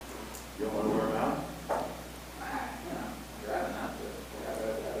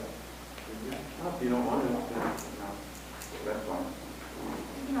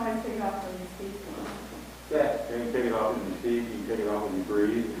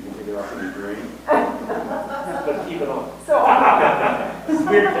Russian agree. But keep it on. So, It's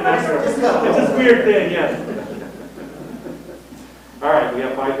weird. It's this weird thing, yes. All right, we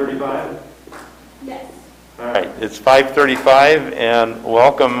have 5:35? yes. All right, it's 5:35, and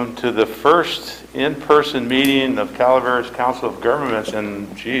welcome to the first in-person meeting of Calaveras Council of Governments,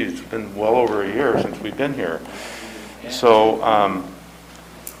 and geez, it's been well over a year since we've been here. So, I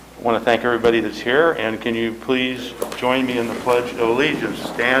want to thank everybody that's here, and can you please join me in the Pledge of Allegiance?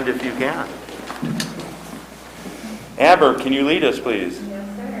 Stand if you can. Amber, can you lead us, please? Yes,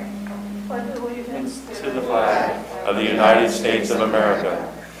 sir. Pledge allegiance To the flag of the United States of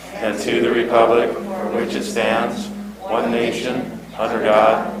America, and to the republic for which it stands, one nation, under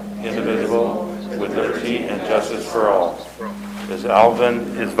God, indivisible, with liberty and justice for all. As Alvin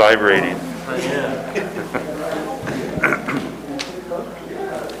is vibrating.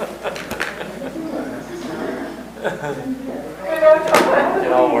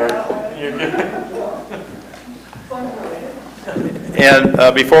 It all worked. You're good.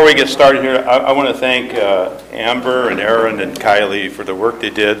 And before we get started here, I want to thank Amber and Aaron and Kylie for the work they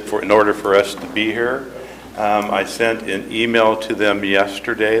did in order for us to be here. I sent an email to them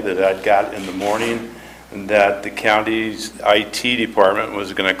yesterday that I got in the morning that the county's IT department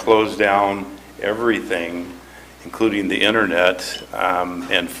was going to close down everything, including the internet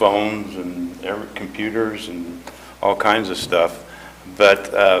and phones and computers and all kinds of stuff.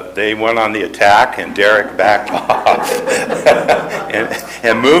 But they went on the attack, and Derek backed off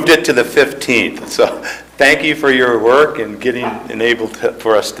and moved it to the 15th. So thank you for your work and getting enabled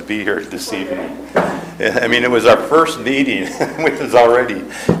for us to be here this evening. I mean, it was our first meeting, which was already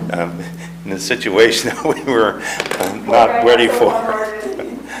in a situation that we were not ready for.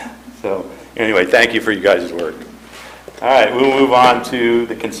 So anyway, thank you for you guys' work. All right, we'll move on to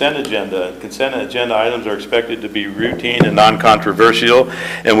the consent agenda. Consent agenda items are expected to be routine and non-controversial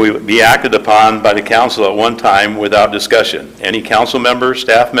and will be acted upon by the council at one time without discussion. Any council member,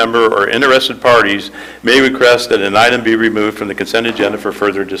 staff member, or interested parties may request that an item be removed from the consent agenda for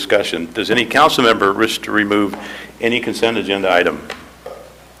further discussion. Does any council member wish to remove any consent agenda item?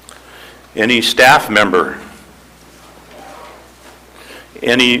 Any staff member?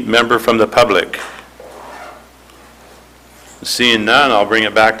 Any member from the public? Seeing none, I'll bring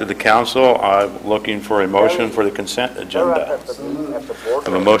it back to the council. I'm looking for a motion for the consent agenda. I have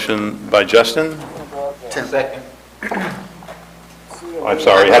a motion by Justin. Second. I'm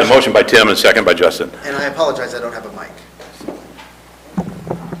sorry, I had a motion by Tim and a second by Justin. And I apologize, I don't have a mic.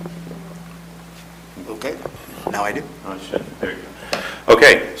 Okay, now I do. Oh, shit. There you go.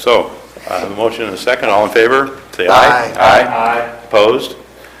 Okay, so a motion and a second. All in favor? Say aye. Aye. Aye. Opposed?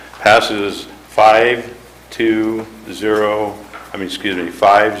 Passes 5-0.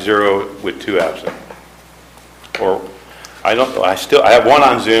 5-0 with 2 absent. Or I don't know. I have 1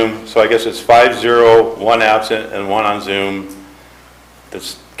 on Zoom, so I guess it's 5-0, 1 absent, and 1 on Zoom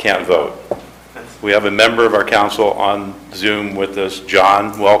that can't vote. We have a member of our council on Zoom with us,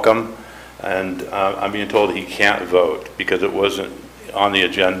 John. Welcome. And I'm being told he can't vote because it wasn't on the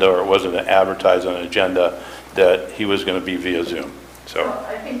agenda or it wasn't advertised on the agenda that he was going to be via Zoom. So. Well,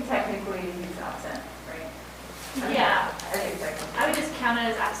 I think technically he's absent, right? Yeah, I think technically. I would just count it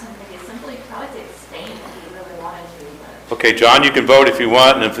as absent because simply probably to abstain if you really wanted to. But Okay, John, you can vote if you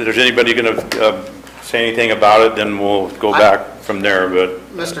want, and if there's anybody going to say anything about it, then we'll go back from there. But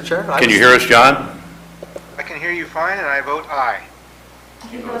Mr. Chair? can you hear us, John? I can hear you fine, and I vote aye.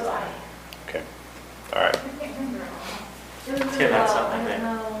 he goes aye. Okay, all right. I can't remember. Tim had something, I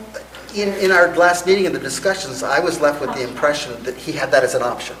think. In our last meeting and the discussions, I was left with the impression that he had that as an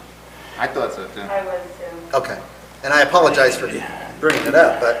option. I thought so, too. I was too. Okay. And I apologize for bringing it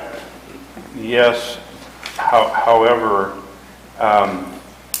up, but Yes, however,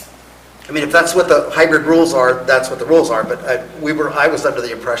 I mean, if that's what the hybrid rules are, that's what the rules are, but I was under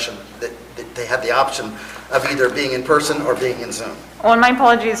the impression that they had the option of either being in person or being in Zoom. Well, and my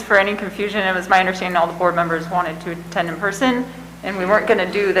apologies for any confusion. It was my understanding all the board members wanted to attend in person, and we weren't going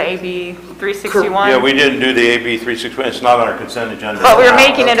to do the AB 361. yeah, we didn't do the AB 361, it's not on our consent agenda. But we were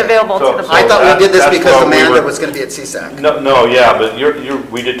making it Okay. available to the So- I public. thought we did this that's because what we Amanda were- was going to be at CSAC. No, yeah, but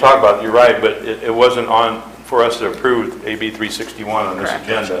we did talk about it, you're right, but it wasn't on for us to approve AB 361 on this Correct.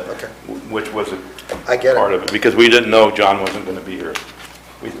 agenda, Okay. which was I get part it. of it, because we didn't know John wasn't going to be here.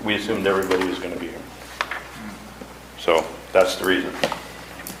 We assumed everybody was going to be here. So that's the reason.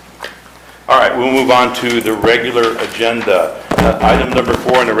 All right, we'll move on to the regular agenda. Item number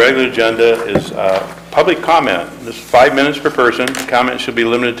 4 on the regular agenda is public comment. This is 5 minutes per person. Comments should be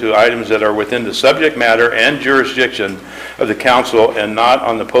limited to items that are within the subject matter and jurisdiction of the council and not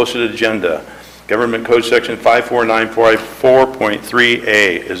on the posted agenda. Government Code Section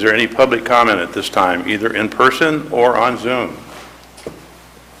 54954.3A. Is there any public comment at this time, either in person or on Zoom?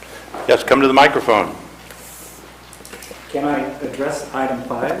 Yes, come to the microphone. Can I address item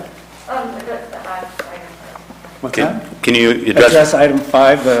 5? What's that? Can you Address address? item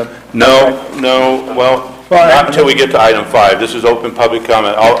 5, No, well, Well, not until we get to item 5. This is open public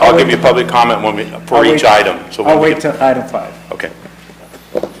comment. I'll give you public comment when for I'll each wait- item. So when I'll we wait get- till item 5. Okay.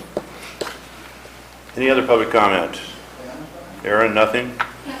 Any other public comment? Aaron, nothing?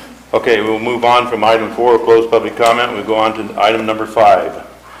 Okay, we'll move on from item 4, closed public comment. We'll go on to item number 5.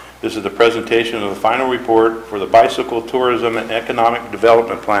 This is the presentation of the final report for the Bicycle Tourism and Economic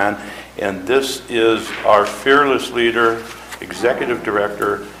Development Plan, and this is our fearless leader, Executive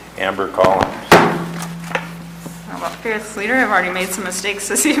Director, Amber Collins. Well, fearless leader, I've already made some mistakes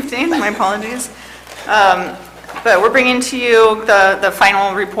this evening, my apologies. But we're bringing to you the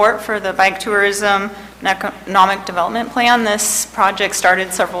final report for the Bike Tourism and Economic Development Plan. This project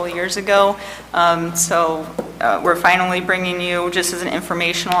started several years ago, so we're finally bringing you, just as an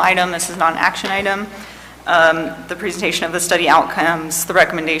informational item, this is not an action item, the presentation of the study outcomes, the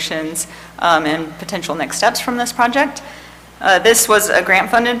recommendations, and potential next steps from this project. This was a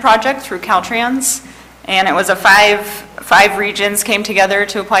grant-funded project through Caltrans, and it was five regions came together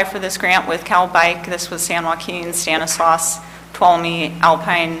to apply for this grant with Cal Bike. This was San Joaquin, Stanislaus, Tuolumne,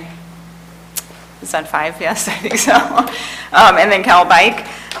 Alpine. Is that 5? Yes, I think so. And then Cal Bike.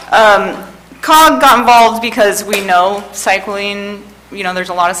 COG got involved because we know cycling, there's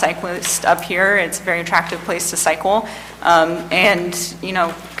a lot of cyclists up here. It's a very attractive place to cycle. And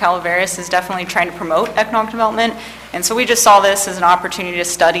Calaveras is definitely trying to promote economic development. And so we just saw this as an opportunity to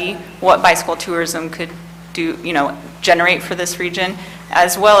study what bicycle tourism could do, generate for this region,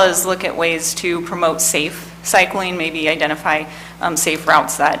 as well as look at ways to promote safe cycling, maybe identify safe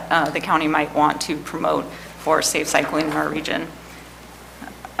routes that the county might want to promote for safe cycling in our region.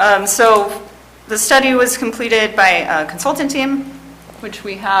 So the study was completed by a consultant team, which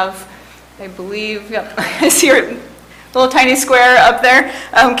we have, I believe, yep, I see her little tiny square up there.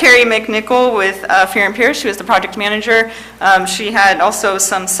 Carrie McNichol with Fear and Pierce, she was the project manager. She had also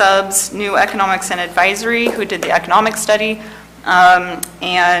some subs, New Economics and Advisory, who did the economic study.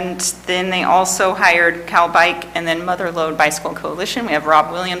 And then they also hired Cal Bike and then Motherlode Bicycle Coalition. We have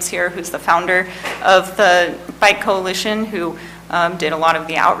Rob Williams here, who's the founder of the Bike Coalition, who did a lot of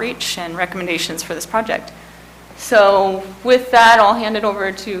the outreach and recommendations for this project. So with that, I'll hand it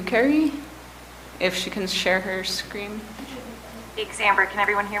over to Carrie, if she can share her screen. Thanks, Amber. Can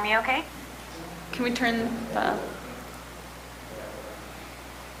everyone hear me okay? Can we turn the...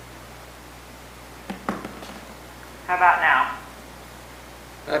 How about now?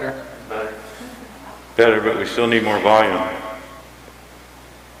 Better, but we still need more volume.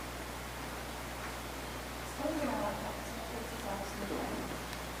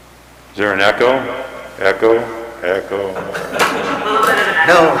 Is there an echo? Echo? Echo?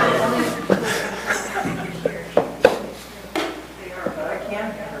 No.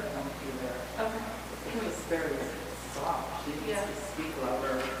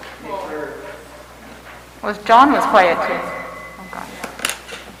 John was quiet too. Oh, God.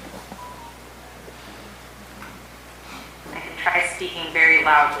 I can try speaking very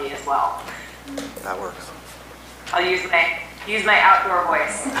loudly as well. That works. I'll use my outdoor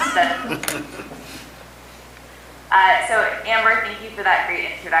voice instead. So Amber, thank you for that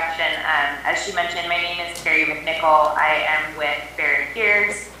great introduction. As she mentioned, my name is Carrie McNichol. I am with Fear and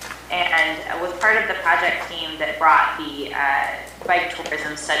Pierce and was part of the project team that brought the bike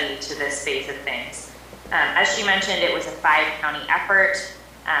tourism study to this phase of things. As she mentioned, it was a 5-county effort.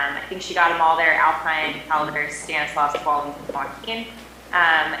 I think she got them all there: Alpine, Calaveras, Stanislaus, Tuolumne, and Joaquin,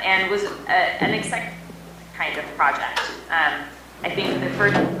 and was an exciting kind of project. I think the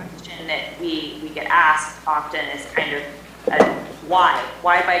first question that we get asked often is kind of why?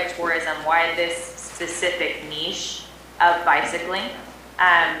 Why bike tourism? Why this specific niche of bicycling?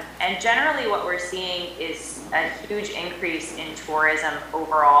 And generally what we're seeing is a huge increase in tourism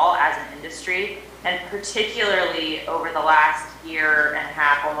overall as an industry, and particularly over the last year and a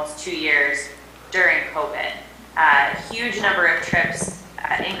half, almost 2 years during COVID. Huge number of trips,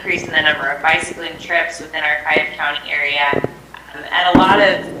 increase in the number of bicycling trips within our Cuyahoga County area, and a lot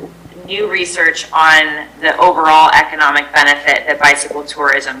of new research on the overall economic benefit that bicycle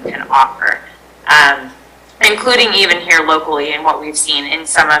tourism can offer, including even here locally and what we've seen in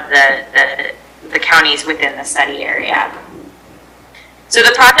some of the counties within the study area. So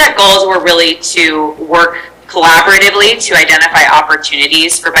the project goals were really to work collaboratively to identify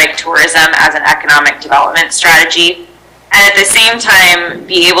opportunities for bike tourism as an economic development strategy. and at the same time,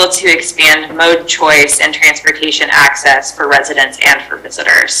 be able to expand mode choice and transportation access for residents and for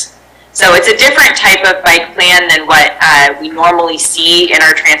visitors. So it's a different type of bike plan than what we normally see in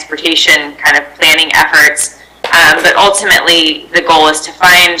our transportation kind of planning efforts. But ultimately, the goal is to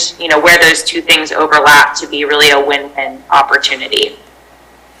find, where those two things overlap to be really a win-win opportunity.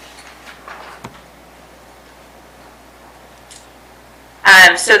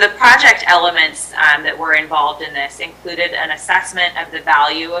 So the project elements that were involved in this included an assessment of the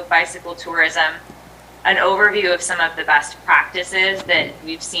value of bicycle tourism, an overview of some of the best practices that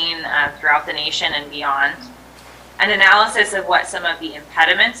we've seen throughout the nation and beyond, an analysis of what some of the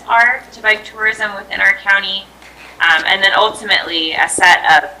impediments are to bike tourism within our county, and then ultimately a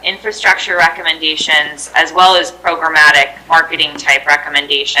set of infrastructure recommendations as well as programmatic marketing type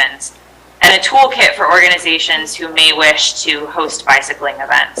recommendations, and a toolkit for organizations who may wish to host bicycling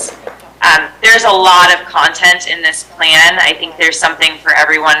events. There's a lot of content in this plan. I think there's something for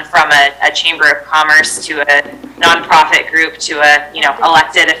everyone from a chamber of commerce to a nonprofit group to a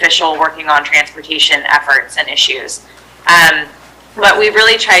elected official working on transportation efforts and issues. But we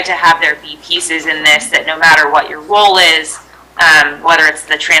really tried to have there be pieces in this that no matter what your role is, whether it's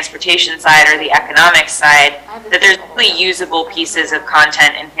the transportation side or the economic side, that there's really usable pieces of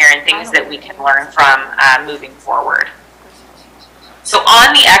content in here and things that we can learn from moving forward. So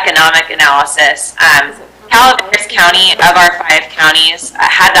on the economic analysis, Calaveras County, of our 5 counties,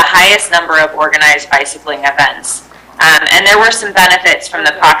 had the highest number of organized bicycling events. And there were some benefits from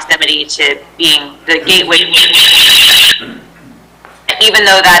the proximity to being the gateway. Even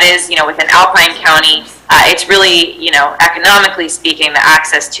though that is, within Alpine County, it's really, economically speaking, the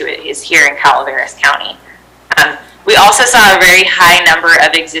access to it is here in Calaveras County. We also saw a very high number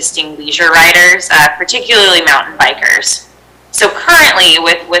of existing leisure riders, particularly mountain bikers. So currently,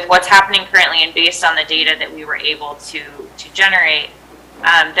 with what's happening currently and based on the data that we were able to generate,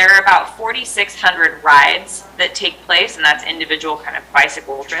 there are about 4,600 rides that take place, and that's individual kind of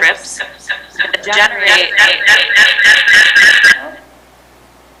bicycle trips. That generate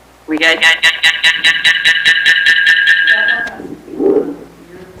we good?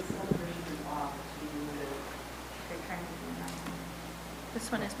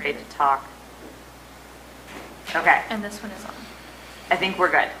 This one is Ready to talk. Okay. and this one is on. I think we're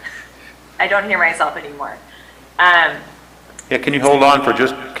good. I don't hear myself anymore. Yeah, can you hold on for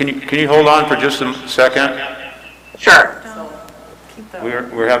just a second? Sure.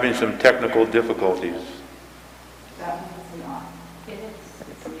 We're having some technical difficulties. It is,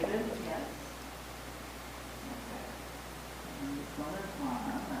 it's muted, yes. And this one is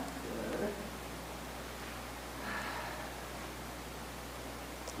on, that's good.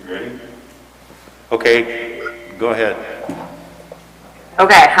 You ready? Okay, go ahead.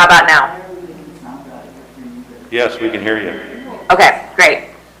 Okay, how about now? Yes, we can hear you. Okay, great.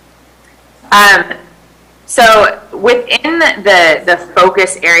 So within the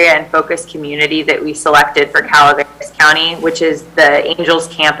focus area and focus community that we selected for Calaveras County, which is the Angels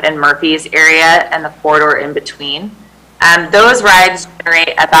Camp and Murphy's area and the corridor in between, those rides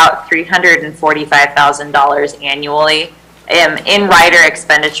generate about $345,000 annually in rider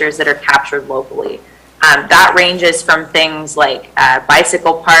expenditures that are captured locally. That ranges from things like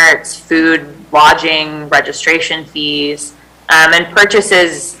bicycle parts, food, lodging, registration fees, and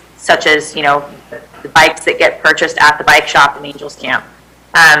purchases such as, the bikes that get purchased at the bike shop in Angels Camp.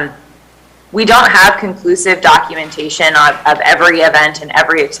 We don't have conclusive documentation of every event and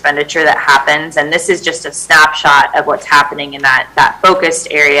every expenditure that happens, and this is just a snapshot of what's happening in that focused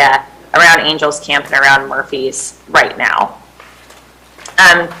area around Angels Camp and around Murphy's right now.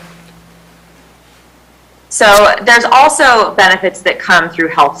 So there's also benefits that come through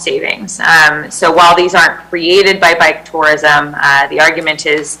health savings. So while these aren't created by bike tourism, the argument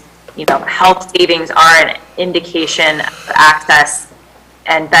is, health savings are an indication of access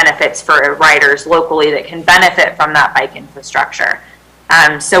and benefits for riders locally that can benefit from that bike infrastructure.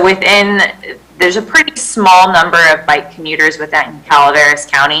 So there's a pretty small number of bike commuters within Calaveras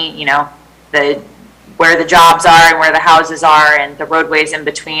County, where the jobs are and where the houses are, and the roadways in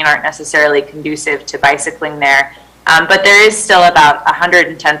between aren't necessarily conducive to bicycling there. But there is still about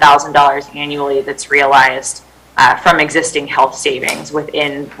 $110,000 annually that's realized from existing health savings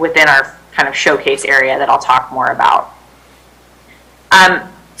within our kind of showcase area that I'll talk more about.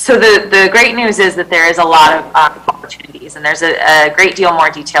 So the great news is that there is a lot of opportunities, and there's a great deal more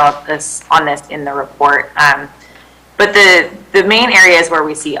detail on this in the report. But the main areas where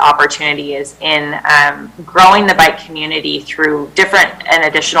we see opportunity is in growing the bike community through different and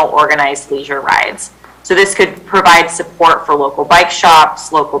additional organized leisure rides. So this could provide support for local bike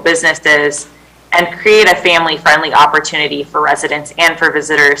shops, local businesses, and create a family-friendly opportunity for residents and for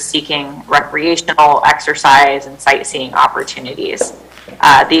visitors seeking recreational, exercise, and sightseeing opportunities.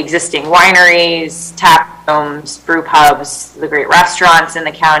 The existing wineries, tap rooms, brew pubs, the great restaurants in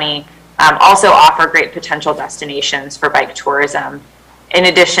the county also offer great potential destinations for bike tourism, in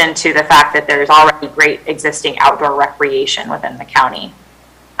addition to the fact that there's already great existing outdoor recreation within the county.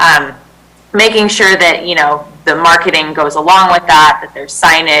 Making sure that, the marketing goes along with that there's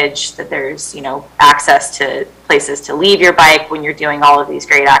signage, that there's, access to places to leave your bike when you're doing all of these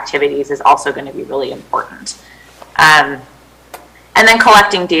great activities is also going to be really important. And then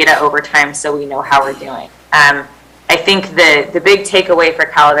collecting data over time so we know how we're doing. I think the big takeaway for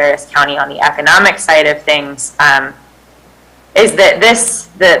Calaveras County on the economic side of things is that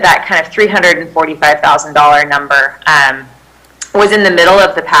that kind of $345,000 number was in the middle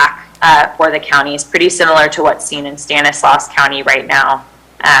of the pack for the county. Is pretty similar to what's seen in Stanislaus County right now.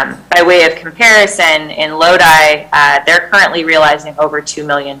 By way of comparison, in Lodi, they're currently realizing over $2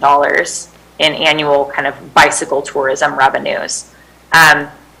 million in annual kind of bicycle tourism revenues.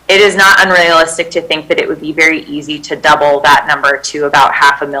 It is not unrealistic to think that it would be very easy to double that number to about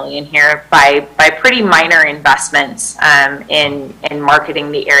 $500,000 here by pretty minor investments in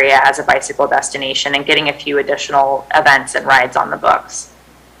marketing the area as a bicycle destination and getting a few additional events and rides on the books.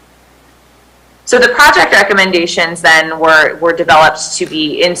 So the project recommendations then were developed to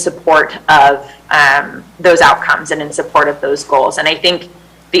be in support of those outcomes and in support of those goals. And I think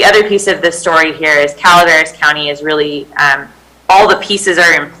the other piece of this story here is Calaveras County is really, all the pieces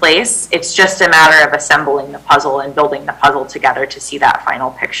are in place. It's just a matter of assembling the puzzle and building the puzzle together to see that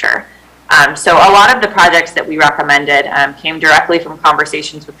final picture. So a lot of the projects that we recommended came directly from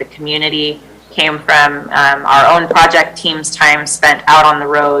conversations with the community, came from our own project team's time spent out on the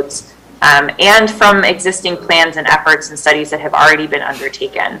roads, and from existing plans and efforts and studies that have already been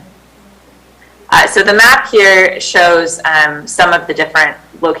undertaken. So the map here shows some of the different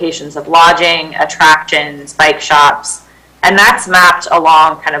locations of lodging, attractions, bike shops, and that's mapped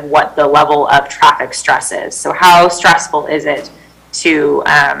along kind of what the level of traffic stress is. So how stressful is it to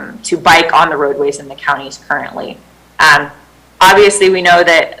bike on the roadways in the counties currently? Obviously, we know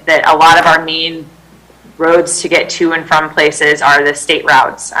that a lot of our main roads to get to and from places are the state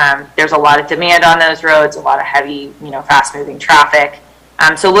routes. There's a lot of demand on those roads, a lot of heavy, fast-moving traffic.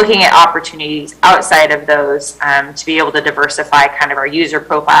 So looking at opportunities outside of those to be able to diversify kind of our user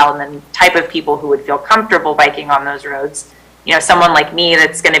profile and then type of people who would feel comfortable biking on those roads. Someone like me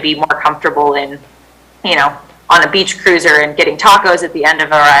that's going to be more comfortable in, on a beach cruiser and getting tacos at the end of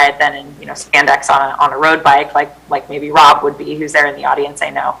a ride than in, spandex on a road bike like maybe Rob would be, who's there in the audience, I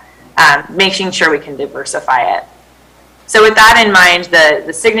know. Making sure we can diversify it. So with that in mind,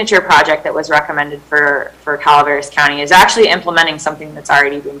 the signature project that was recommended for Calaveras County is actually implementing something that's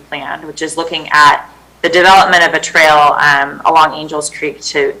already been planned, which is looking at the development of a trail along Angels Creek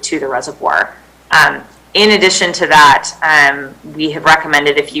to the reservoir. In addition to that, we have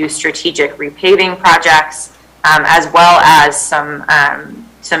recommended a few strategic repaving projects, as well as some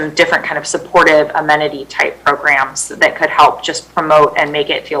different kind of supportive amenity type programs that could help just promote and make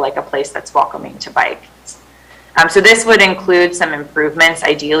it feel like a place that's welcoming to bike. So this would include some improvements,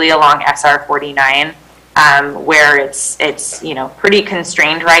 ideally along SR 49, where it's pretty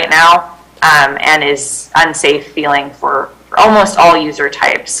constrained right now and is unsafe feeling for almost all user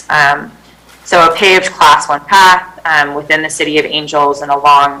types. So a paved Class 1 path within the City of Angels and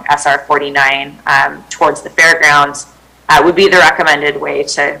along SR 49 towards the fairgrounds would be the recommended way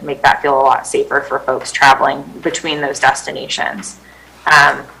to make that feel a lot safer for folks traveling between those destinations.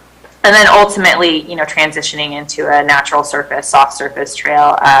 And then ultimately, transitioning into a natural surface, soft surface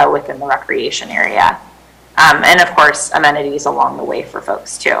trail within the recreation area. And of course, amenities along the way for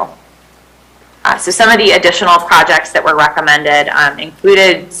folks too. So some of the additional projects that were recommended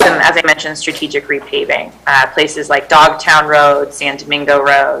included some, as I mentioned, strategic repaving. Places like Dogtown Road, San Domingo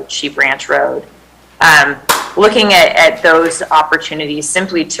Road, Sheep Ranch Road. Looking at those opportunities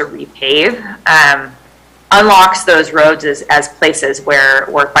simply to repave unlocks those roads as places where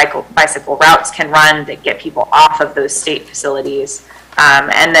bicycle routes can run that get people off of those state facilities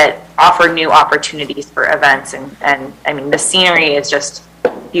and that offer new opportunities for events. And I mean, the scenery is just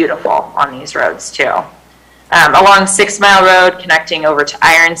beautiful on these roads too. Along 6 Mile Road, connecting over to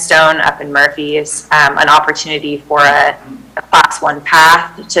Ironstone up in Murphy's, an opportunity for a Class 1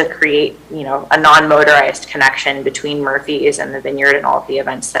 path to create, a non-motorized connection between Murphy's and the Vineyard and all of the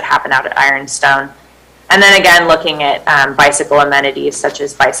events that happen out at Ironstone. And then again, looking at bicycle amenities such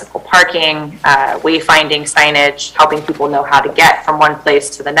as bicycle parking, wayfinding signage, helping people know how to get from one place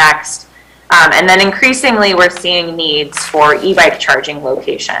to the next. And then increasingly, we're seeing needs for e-bike charging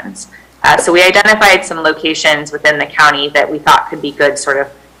locations. So we identified some locations within the county that we thought could be good sort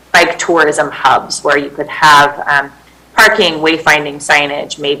of bike tourism hubs where you could have parking, wayfinding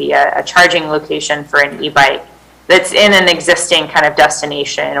signage, maybe a charging location for an e-bike that's in an existing kind of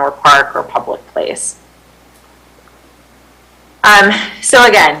destination or park or public place. So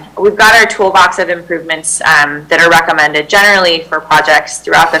again, we've got our toolbox of improvements that are recommended generally for projects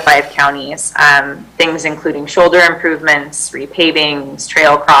throughout the 5 counties. Things including shoulder improvements, repavings,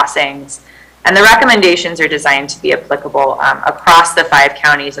 trail crossings, and the recommendations are designed to be applicable across the 5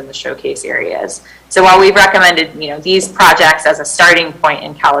 counties and the showcase areas. So while we've recommended these projects as a starting point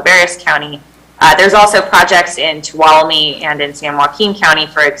in Calaveras County, there's also projects in Tuolumne and in San Joaquin County,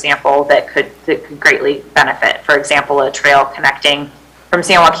 for example, that could greatly benefit. For example, a trail connecting from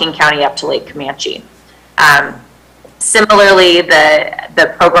San Joaquin County up to Lake Comanche. Similarly,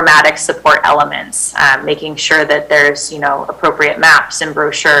 the programmatic support elements, making sure that there's appropriate maps and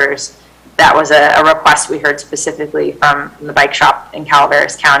brochures. That was a request we heard specifically from the bike shop in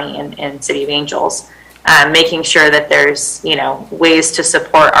Calaveras County and City of Angels. Making sure that there's, ways to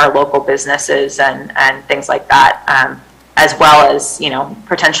support our local businesses and things like that, as well as,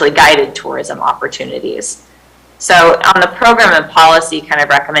 potentially guided tourism opportunities. So on the program and policy kind of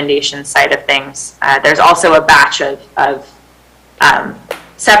recommendation side of things, there's also a batch of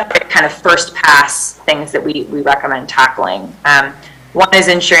separate kind of first pass things that we recommend tackling. One is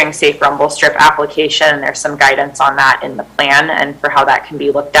ensuring safe rumble strip application. There's some guidance on that in the plan and for how that can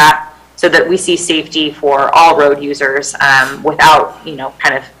be looked at, so that we see safety for all road users without,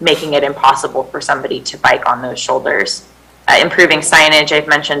 kind of making it impossible for somebody to bike on those shoulders. Improving signage, I've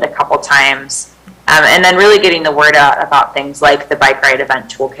mentioned a couple times, and then really getting the word out about things like the Bike Ride Event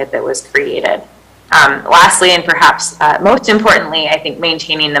Toolkit that was created. Lastly, and perhaps most importantly, I think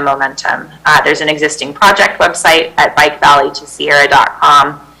maintaining the momentum. There's an existing project website at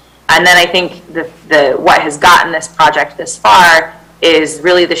bikevalleytosierra.com, and then I think what has gotten this project this far is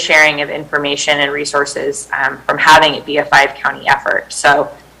really the sharing of information and resources from having it be a 5-county effort. So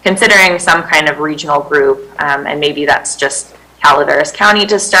considering some kind of regional group, and maybe that's just Calaveras County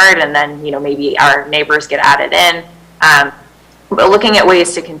to start, and then maybe our neighbors get added in, but looking at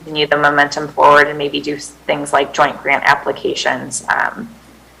ways to continue the momentum forward and maybe do things like joint grant applications. At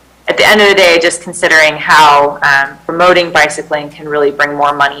the end of the day, just considering how promoting bicycling can really bring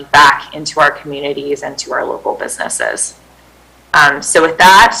more money back into our communities and to our local businesses. So with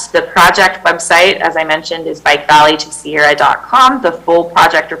that, the project website, as I mentioned, is bikevalleytosierra.com. The full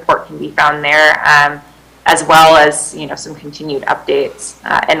project report can be found there, as well as some continued updates.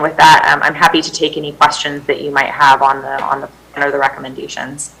 And with that, I'm happy to take any questions that you might have on the plan or the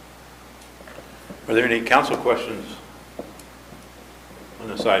recommendations. Are there any council questions on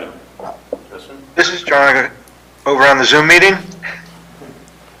this item? Justin? This is John over on the Zoom meeting.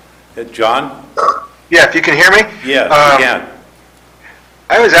 John? Yeah, if you can hear me? Yes, you can.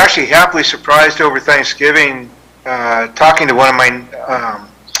 I was actually happily surprised over Thanksgiving talking to one of my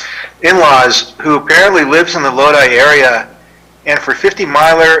in-laws who apparently lives in the Lodi area, and for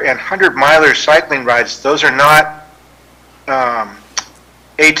 50-miler and 100-miler cycling rides, those are not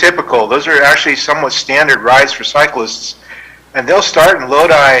atypical. Those are actually somewhat standard rides for cyclists. And they'll start in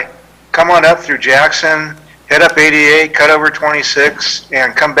Lodi, come on up through Jackson, head up 88, cut over 26,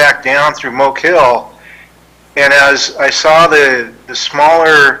 and come back down through Moke Hill. And as I saw the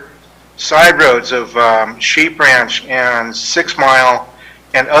smaller side roads of Sheep Ranch and 6 Mile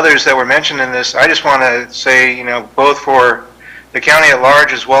and others that were mentioned in this, I just want to say, both for the county at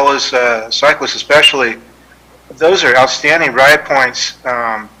large as well as cyclists especially, those are outstanding ride points.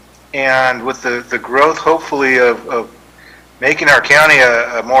 And with the growth, hopefully, of making our county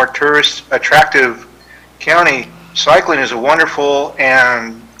a more tourist attractive county, cycling is a wonderful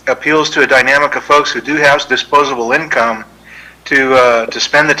and appeals to a dynamic of folks who do have disposable income to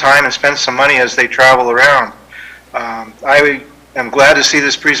spend the time and spend some money as they travel around. I am glad to see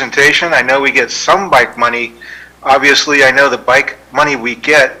this presentation. I know we get some bike money. Obviously, I know the bike money we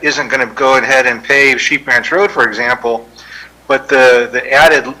get isn't going to go ahead and pave Sheep Ranch Road, for example, but the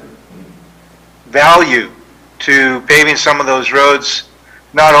added value to paving some of those roads,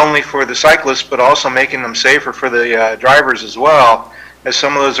 not only for the cyclists, but also making them safer for the drivers as well, as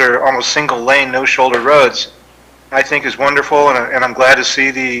some of those are almost single lane, no shoulder roads, I think is wonderful, and I'm glad to see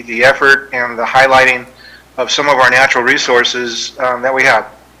the effort and the highlighting of some of our natural resources that we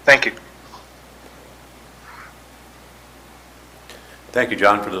have. Thank you. Thank you,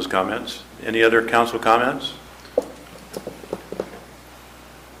 John, for those comments. Any other council comments?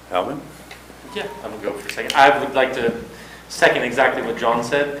 Alvin? Yeah, I'm gonna go for a second. I would like to second exactly what John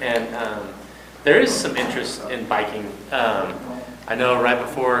said, and There is some interest in biking. I know right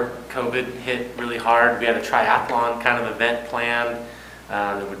before COVID hit really hard, we had a triathlon kind of event planned.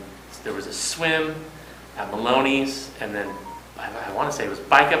 There was a swim at Maloney's, and then I want to say it was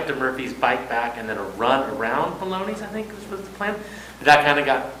bike up to Murphy's, bike back, and then a run around Maloney's, I think was the plan. But that kind of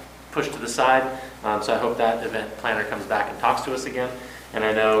got pushed to the side, so I hope that event planner comes back and talks to us again. And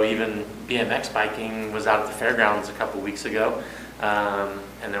I know even BMX biking was out at the fairgrounds a couple weeks ago,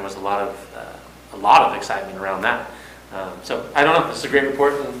 and there was a lot of excitement around that. So I don't know, this is a great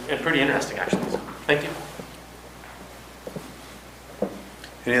report and pretty interesting actually, so thank you.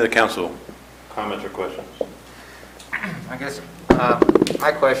 Any other council comments or questions? I guess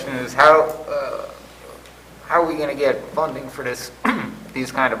my question is how are we going to get funding for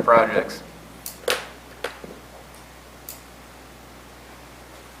these kind of projects?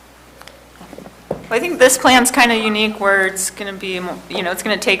 I think this plan's kind of unique where it's going to be, it's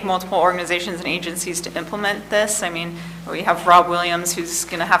going to take multiple organizations and agencies to implement this. I mean, we have Rob Williams who's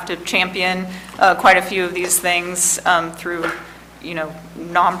going to have to champion quite a few of these things through,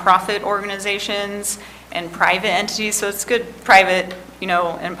 nonprofit organizations and private entities. So it's good private,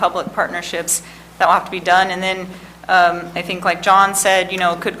 and public partnerships that will have to be done. And then I think like John said,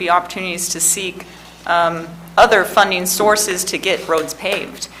 it could be opportunities to seek other funding sources to get roads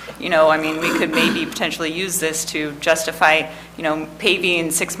paved. We could maybe potentially use this to justify,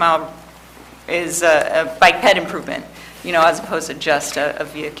 paving 6 Mile is a bike ped improvement, as opposed to just a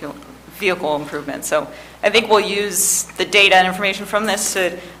vehicle improvement. So I think we'll use the data and information from this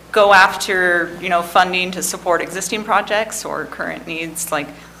to go after, funding to support existing projects or current needs like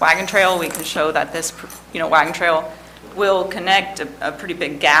Wagon Trail. We can show that this, Wagon Trail will connect a pretty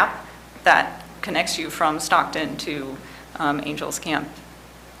big gap that connects you from Stockton to Angels Camp.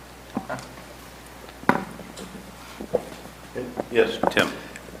 Yes, Tim.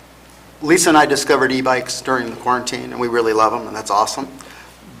 Lisa and I discovered e-bikes during the quarantine, and we really love them, and that's awesome.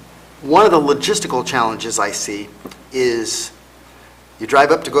 One of the logistical challenges I see is you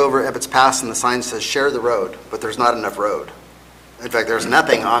drive up to go over Ebbets Pass, and the sign says share the road, but there's not enough road. In fact, there's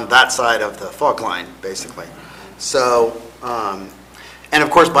nothing on that side of the fog line, basically. So, and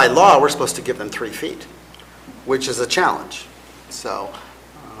of course, by law, we're supposed to give them 3 feet, which is a challenge. So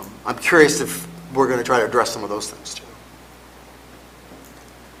I'm curious if we're going to try to address some of those things too.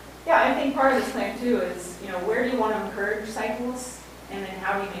 Yeah, I think part of this plan too is, where do you want to encourage cyclists, and then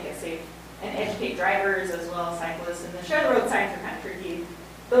how do you make it safe and educate drivers as well as cyclists. And the share the road signs are kind of tricky.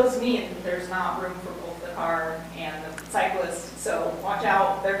 Those mean there's not room for both the car and the cyclist, so watch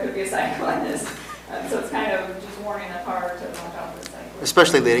out, there could be a cycle in this. So it's kind of just warning the car to watch out for the cyclist.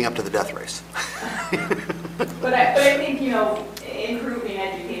 Especially leading up to the death race. But I think, improving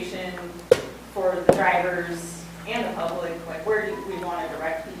education for the drivers and the public, like where do we want to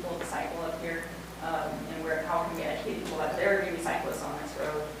direct people to cycle up here, and how can we educate people that there are going to be cyclists on this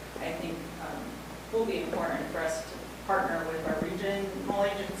road, I think will be important for us to partner with our regional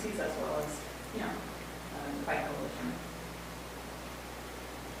agencies as well as, the Bike Coalition.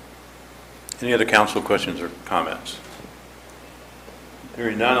 Any other council questions or comments?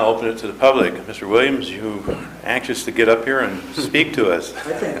 Hearing none, I'll open it to the public. Mr. Williams, you anxious to get up here and speak to us?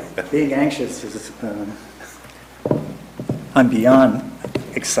 I think being anxious is, I'm beyond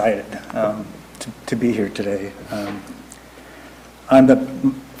excited to be here today. I'm the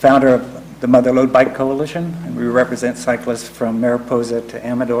founder of the Mother Lode Bike Coalition, and we represent cyclists from Mariposa to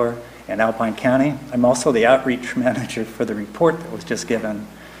Amador and Alpine County. I'm also the outreach manager for the report that was just given.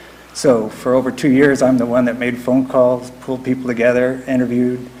 So for over 2 years, I'm the one that made phone calls, pulled people together,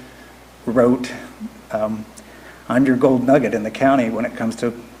 interviewed, wrote. I'm your gold nugget in the county when it comes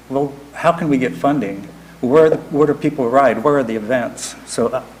to, well, how can we get funding? Where do people ride? Where are the events?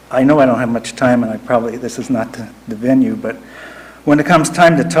 So I know I don't have much time, and this is not the venue, but when it comes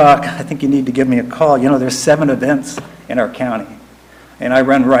time to talk, I think you need to give me a call. There's 7 events in our county. And I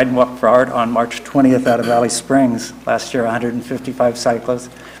run Ride and Walk for Art on March 20th out of Valley Springs. Last year, 155 cyclists.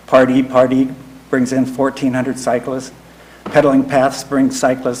 Party brings in 1,400 cyclists. Pedaling Paths brings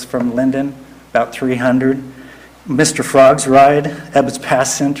cyclists from Linden, about 300. Mr. Frog's Ride, Ebbets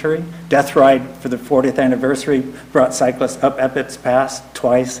Pass Century. Death Ride for the 40th anniversary brought cyclists up Ebbets Pass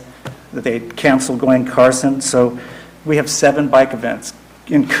twice. They canceled going Carson. So we have 7 bike events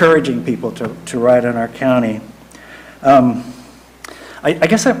encouraging people to ride in our county. I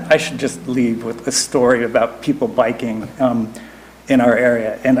guess I should just leave with a story about people biking in our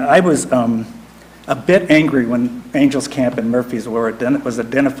area. And I was a bit angry when Angels Camp and Murphy's was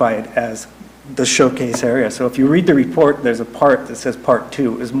identified as the showcase area. So if you read the report, there's a part that says Part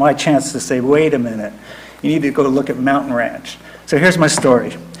 2. It was my chance to say, wait a minute, you need to go look at Mountain Ranch. So here's my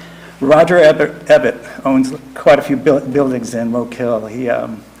story. Roger Ebbett owns quite a few buildings in Oak Hill. He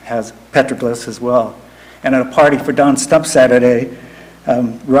has petroglyphs as well. And at a party for Don Stump Saturday,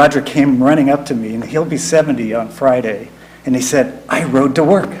 Roger came running up to me, and he'll be 70 on Friday, and he said, I rode to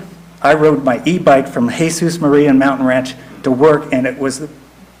work. I rode my e-bike from Jesus Maria and Mountain Ranch to work, and it was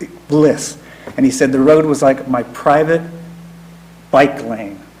bliss. And he said the road was like my private bike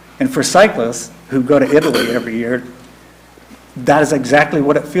lane. And for cyclists who go to Italy every year, that is exactly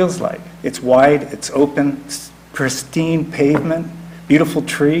what it feels like. It's wide, it's open, pristine pavement, beautiful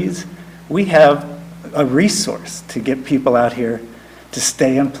trees. We have a resource to get people out here to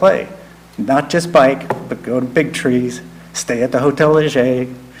stay and play. Not just bike, but go to big trees, stay at the Hotel Leger,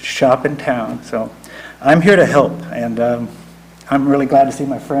 shop in town. So I'm here to help, and I'm really glad to see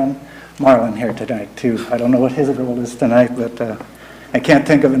my friend Marlon here tonight, too. I don't know what his role is tonight, but I can't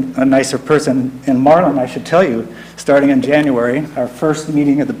think of a nicer person. And Marlon, I should tell you, starting in January, our first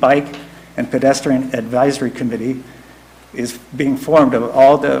meeting of the Bike and Pedestrian Advisory Committee is being formed of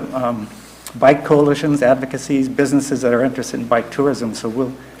all the bike coalitions, advocacies, businesses that are interested in bike tourism. So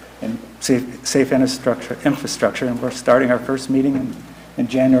we'll, and safe infrastructure, and we're starting our first meeting in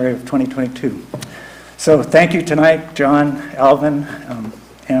January of 2022. So thank you tonight, John, Alvin,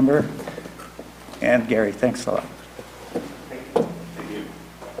 Amber, and Gary. Thanks a lot. Thank you.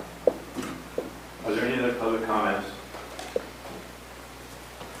 Are there any other public comments?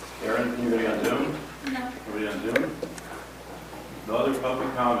 Aaron, anybody on Zoom? No. Anybody on Zoom? No other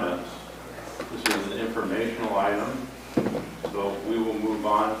public comments. This is an informational item, so we will move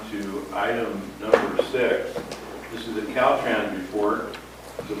on to item number 6. This is the Caltrans report.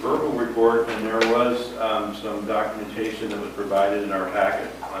 It's a verbal report, and there was some documentation that was provided in our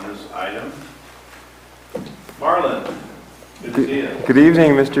packet on this item. Marlon, good to see you. Good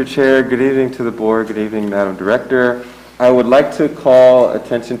evening, Mr. Chair. Good evening to the board. Good evening, Madam Director. I would like to call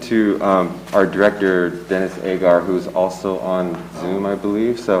attention to our director, Dennis Agar, who is also on Zoom, I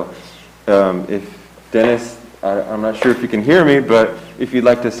believe. So if Dennis, I'm not sure if you can hear me, but if you'd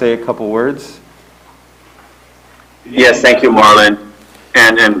like to say a couple words. Yes, thank you, Marlon.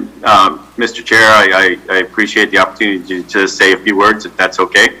 And Mr. Chair, I appreciate the opportunity to say a few words, if that's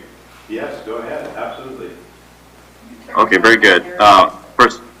okay. Yes, go ahead. Absolutely. Okay, very good.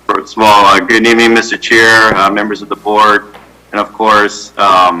 First of all, good evening, Mr. Chair, members of the board, and of course,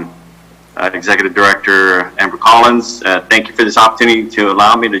 Executive Director Amber Collins. Thank you for this opportunity to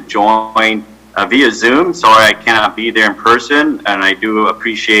allow me to join via Zoom. Sorry I cannot be there in person, and I do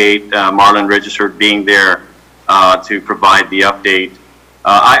appreciate Marlon Registered being there to provide the update.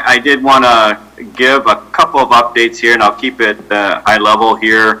 I did want to give a couple of updates here, and I'll keep it high level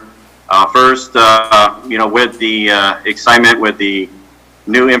here. First, with the excitement with the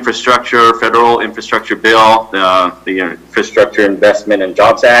new federal infrastructure bill, the Infrastructure Investment and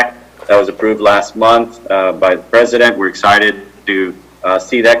Jobs Act that was approved last month by the President. We're excited to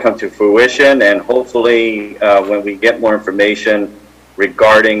see that come to fruition, and hopefully when we get more information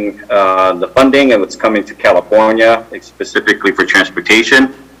regarding the funding and what's coming to California, specifically for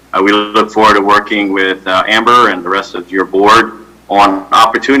transportation, we look forward to working with Amber and the rest of your board on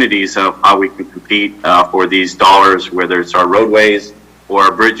opportunities of how we can compete for these dollars, whether it's our roadways or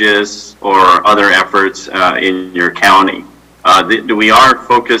our bridges or other efforts in your county. We are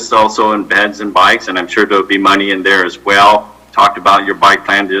focused also on beds and bikes, and I'm sure there'll be money in there as well. Talked about your bike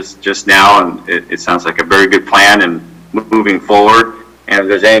plan just now, and it sounds like a very good plan and moving forward. And if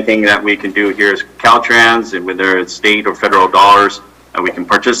there's anything that we can do here as Caltrans, and whether it's state or federal dollars, we can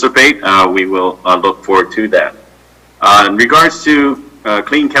participate, we will look forward to that. In regards to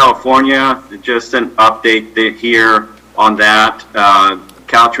Clean California, just an update here on that.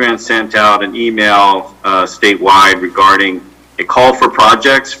 Caltrans sent out an email statewide regarding a call for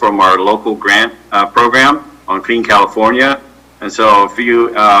projects from our local grant program on Clean California. And so if you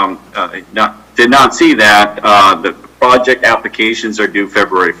did not see that, the project applications are due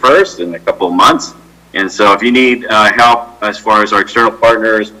February 1st in a couple of months. And so if you need help as far as our external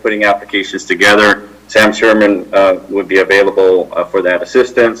partners putting applications together, Sam Sherman would be available for that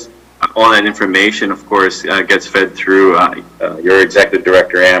assistance. All that information, of course, gets fed through your Executive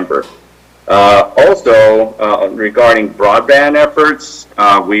Director, Amber. Also, regarding broadband efforts,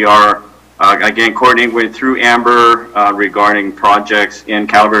 we are, again, coordinating through Amber regarding projects in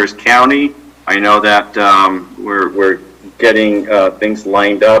Calaveras County. I know that we're getting things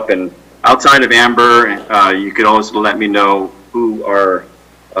lined up, and outside of Amber, you could also let me know who our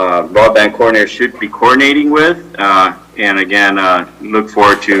broadband coordinator should be coordinating with, and again, look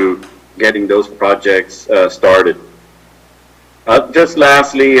forward to getting those projects started. Just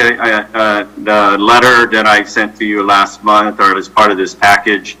lastly, the letter that I sent to you last month, or as part of this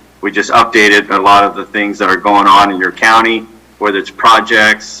package, We just updated a lot of the things that are going on in your county, whether it's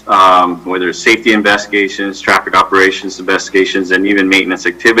projects, whether it's safety investigations, traffic operations investigations, and even maintenance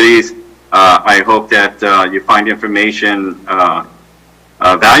activities. I hope that you find information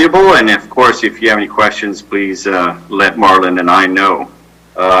valuable, and of course, if you have any questions, please let Marlon and I know.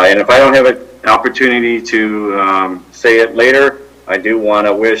 And if I don't have an opportunity to say it later, I do want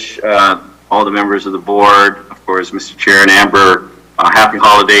to wish all the members of the board, of course, Mr. Chair and Amber, happy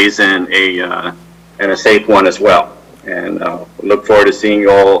holidays and a safe one as well. And look forward to seeing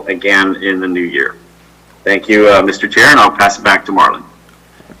you all again in the new year. Thank you, Mr. Chair, and I'll pass it back to Marlon.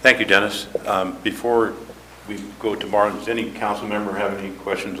 Thank you, Dennis. Before we go to Marlon, does any council member have any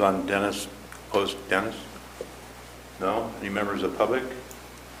questions on Dennis, post Dennis? No? Any members of the public?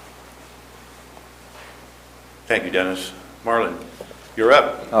 Thank you, Dennis. Marlon, you're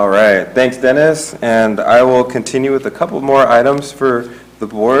up. All right, thanks, Dennis. And I will continue with a couple more items for the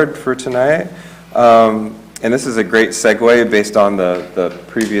board for tonight. And this is a great segue based on the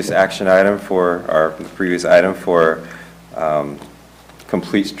previous action item for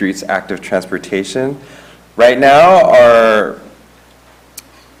Complete Streets Active Transportation. Right now, our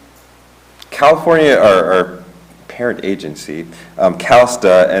California, our parent agency,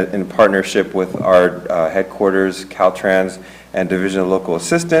 CalSTA, in partnership with our headquarters, Caltrans, and Division of Local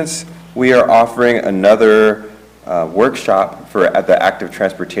Assistance, we are offering another workshop at the Active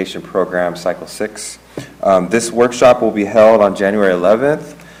Transportation Program, Cycle 6. This workshop will be held on January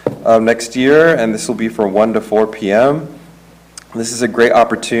 11th of next year, and this will be from 1 to 4 p.m. This is a great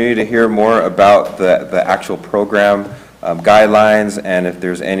opportunity to hear more about the actual program guidelines, and if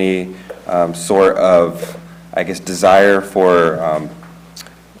there's any sort of, I guess, desire for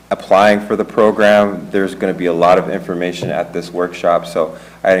applying for the program. There's going to be a lot of information at this workshop, so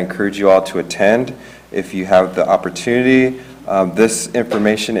I'd encourage you all to attend if you have the opportunity. This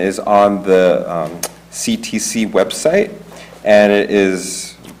information is on the CTC website, and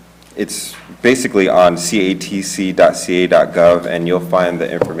it's basically on catc.ca.gov, and you'll find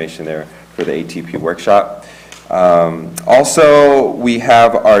the information there for the ATP workshop. Also, we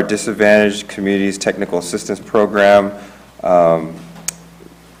have our Disadvantaged Communities Technical Assistance Program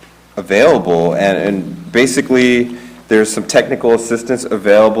available, and basically there's some technical assistance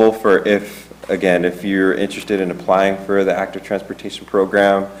available for if you're interested in applying for the Active Transportation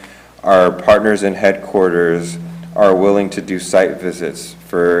Program. Our partners in headquarters are willing to do site visits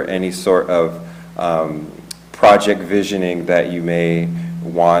for any sort of project visioning that you may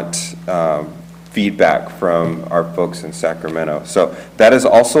want feedback from our folks in Sacramento. So that is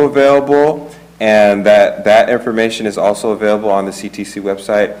also available, and that information is also available on the CTC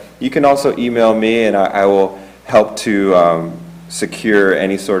website. You can also email me, and I will help to secure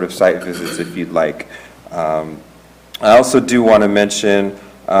any sort of site visits if you'd like. I also do want to mention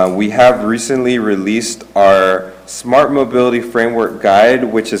we have recently released our Smart Mobility Framework Guide,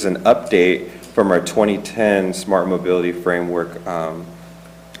 which is an update from our 2010 Smart Mobility Framework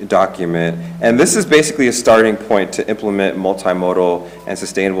document. And this is basically a starting point to implement multimodal and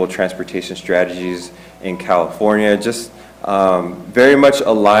sustainable transportation strategies in California. Just very much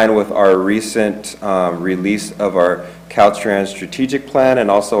aligned with our recent release of our Caltrans Strategic Plan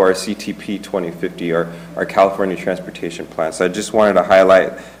and also our CTP 2050, our California Transportation Plan. So I just wanted to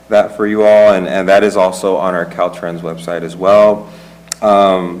highlight that for you all, and that is also on our Caltrans website as well.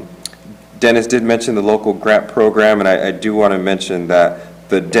 Dennis did mention the local grant program, and I do want to mention that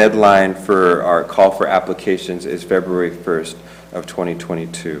the deadline for our call for applications is February 1st of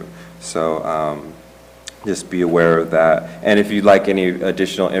 2022. So just be aware of that. And if you'd like any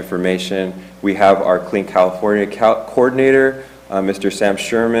additional information, we have our Clean California coordinator, Mr. Sam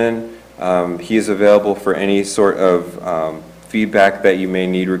Sherman. He is available for any sort of feedback that you may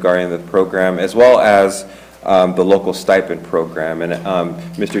need regarding the program, as well as the local stipend program. And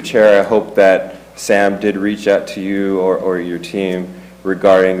Mr. Chair, I hope that Sam did reach out to you or your team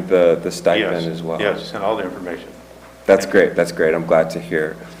regarding the stipend as well. Yes, and all the information. That's great. That's great. I'm glad to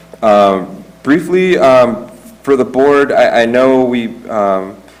hear. Briefly, for the board, I know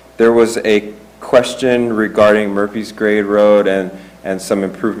there was a question regarding Murphy's Grade Road and some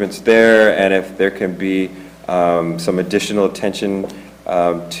improvements there, and if there can be some additional attention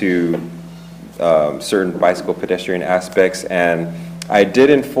to certain bicycle pedestrian aspects. And I did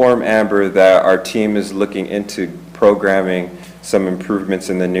inform Amber that our team is looking into programming some improvements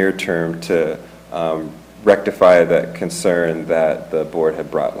in the near term to rectify that concern that the board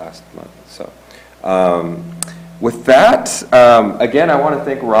had brought last month. So with that, again, I want to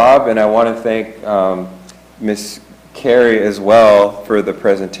thank Rob, and I want to thank Ms. Carey as well for the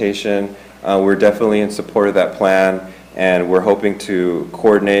presentation. We're definitely in support of that plan, and we're hoping to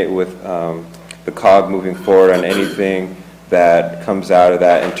coordinate with the COG moving forward on anything that comes out of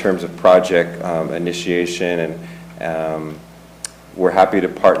that in terms of project initiation, and we're happy to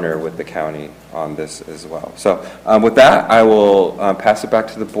partner with the county on this as well. So with that, I will pass it back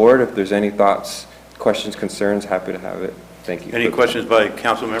to the board. If there's any thoughts, questions, concerns, happy to have it. Thank you. Any questions by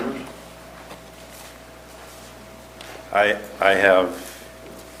council members? I have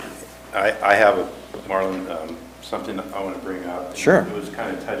Marlon, something I want to bring up. Sure. It was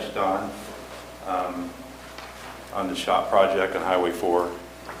kind of touched on the shop project on Highway 4,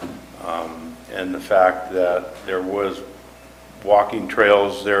 and the fact that there was walking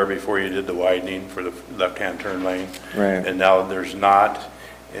trails there before you did the widening for the left-hand turn lane. Right. And now there's not,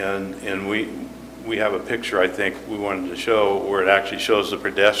 and we have a picture, I think, we wanted to show where it actually shows the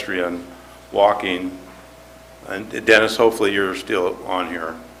pedestrian walking. And Dennis, hopefully you're still on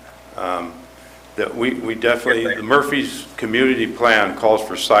here. That we definitely, the Murphy's community plan calls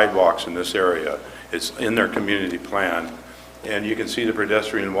for sidewalks in this area. It's in their community plan. And you can see the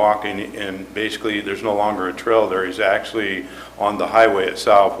pedestrian walking, and basically there's no longer a trail there. He's actually on the highway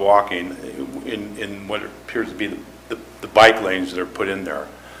itself walking in what appears to be the bike lanes that are put in there.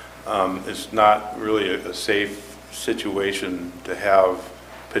 It's not really a safe situation to have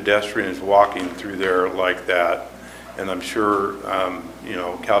pedestrians walking through there like that. And I'm sure,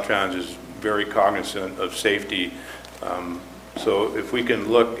 Caltrans is very cognizant of safety. So if we can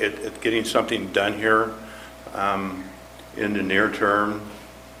look at getting something done here in the near term,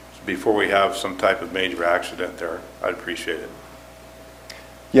 before we have some type of major accident there, I'd appreciate it.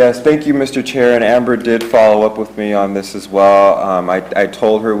 Yes, thank you, Mr. Chair, and Amber did follow up with me on this as well. I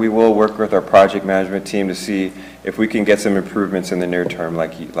told her we will work with our project management team to see if we can get some improvements in the near term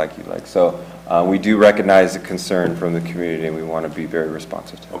like you'd like. So we do recognize the concern from the community, and we want to be very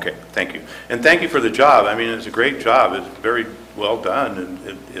responsive to it. Okay, thank you. And thank you for the job. I mean, it's a great job. It's very well done,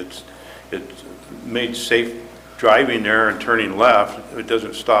 and it's made safe driving there and turning left. It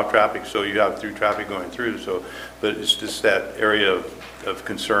doesn't stop traffic, so you have through traffic going through. So, but it's just that area of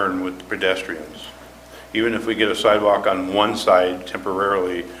concern with pedestrians. Even if we get a sidewalk on one side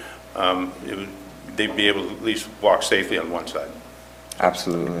temporarily, they'd be able to at least walk safely on one side.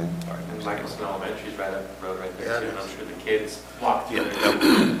 Absolutely. And Michelson Elementary is right up the road right there too, and I'm sure the kids walk through there.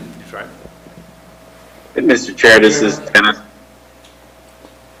 That's right. Mr. Chair, this is Dennis.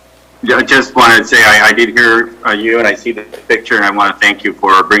 I just wanted to say I did hear you, and I see the picture, and I want to thank you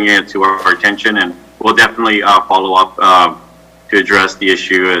for bringing it to our attention, and we'll definitely follow up to address the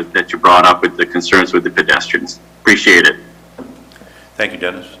issue that you brought up with the concerns with the pedestrians. Appreciate it. Thank you,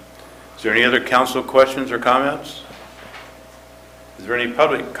 Dennis. Is there any other council questions or comments? Is there any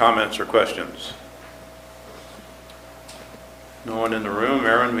public comments or questions? No one in the room.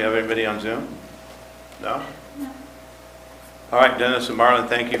 Aaron, we have anybody on Zoom? No? No. All right, Dennis and Marlon,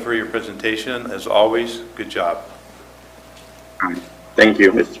 thank you for your presentation. As always, good job. Thank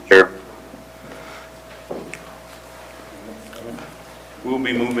you, Mr. Chair. We'll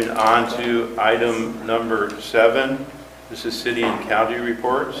be moving on to item number 7. This is city and county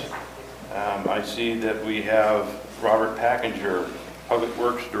reports. I see that we have Robert Packinger, Public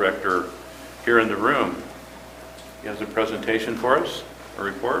Works Director, here in the room. He has a presentation for us, a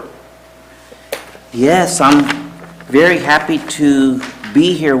report. Yes, I'm very happy to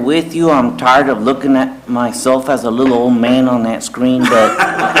be here with you. I'm tired of looking at myself as a little old man on that screen, but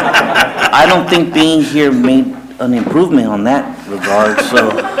I don't think being here made an improvement on that regard. So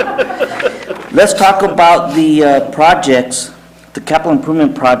let's talk about the projects, the capital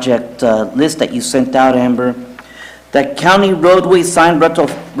improvement project list that you sent out, Amber. The county roadway sign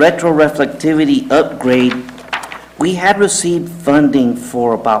retroreflectivity upgrade, we had received funding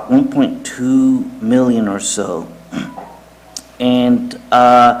for about 1.2 million or so. And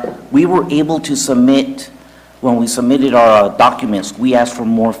we were able to submit, when we submitted our documents, we asked for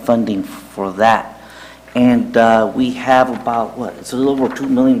more funding for that. And we have about, it's a little over $2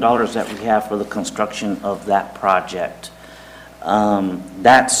 million that we have for the construction of that project.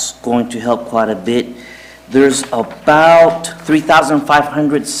 That's going to help quite a bit. There's about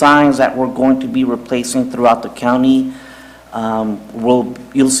 3,500 signs that we're going to be replacing throughout the county.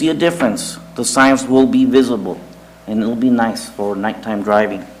 You'll see a difference. The signs will be visible, and it'll be nice for nighttime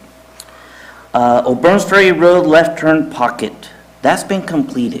driving. O'Burns Ferry Road left turn pocket, that's been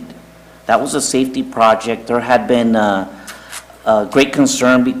completed. That was a safety project. There had been a great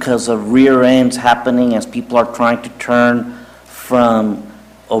concern because of rear ends happening as people are trying to turn from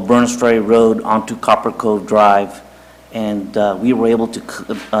O'Burns Ferry Road onto Copper Cove Drive. And we were able to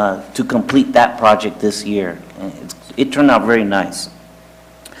complete that project this year. It turned out very nice.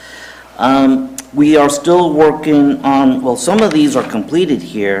 We are still working on, well, some of these are completed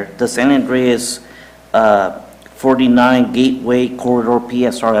here. The San Andreas 49 Gateway Corridor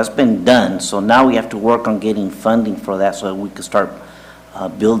PSR, that's been done. So now we have to work on getting funding for that so that we can start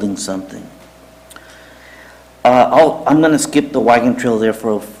building something. I'm going to skip the wagon trail there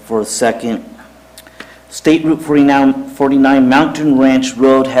for a second. State Route 49 Mountain Ranch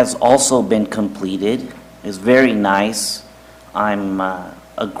Road has also been completed. It's very nice. I'm a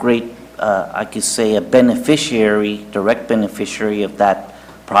great, I could say, a beneficiary, direct beneficiary of that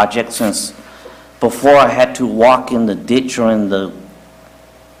project, since before I had to walk in the ditch or in the,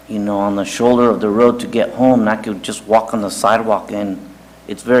 on the shoulder of the road to get home, and I could just walk on the sidewalk, and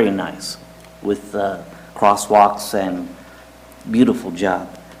it's very nice with crosswalks and beautiful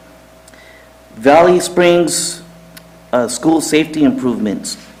job. Valley Springs school safety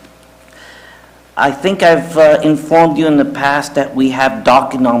improvements. I think I've informed you in the past that we have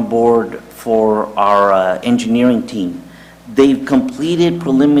Dokken on board for our engineering team. They've completed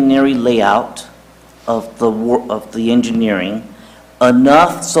preliminary layout of the engineering,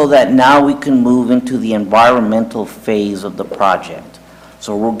 enough so that now we can move into the environmental phase of the project.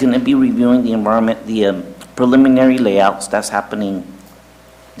 So we're going to be reviewing the preliminary layouts. That's happening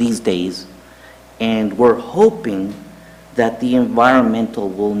these days. And we're hoping that the environmental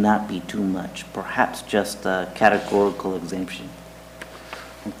will not be too much, perhaps just a categorical exemption.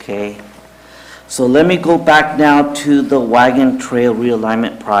 Okay? So let me go back now to the Wagon Trail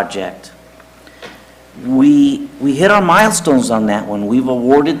Realignment Project. We hit our milestones on that one. We've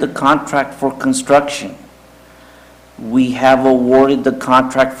awarded the contract for construction. We have awarded the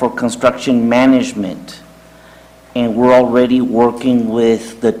contract for construction management, and we're already working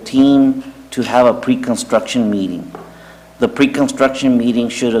with the team to have a pre-construction meeting. The pre-construction meeting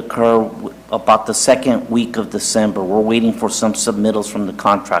should occur about the second week of December. We're waiting for some submittals from the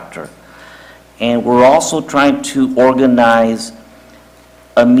contractor. And we're also trying to organize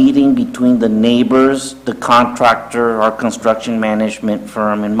a meeting between the neighbors, the contractor, our construction management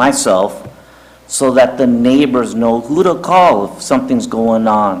firm, and myself, so that the neighbors know who to call if something's going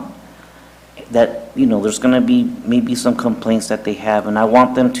on. That, there's going to be maybe some complaints that they have, and I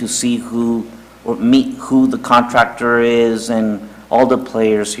want them to see meet who the contractor is and all the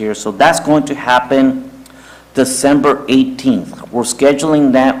players here. So that's going to happen December 18th. We're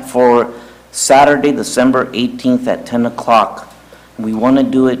scheduling that for Saturday, December 18th at 10 o'clock. We want to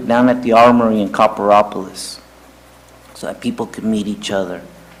do it down at the Armory in Copperopolis so that people can meet each other.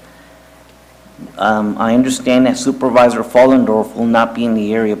 I understand that Supervisor Follendorf will not be in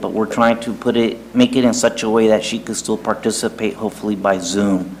the area, but we're trying to make it in such a way that she could still participate, hopefully by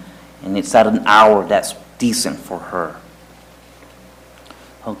Zoom. And it's at an hour that's decent for her.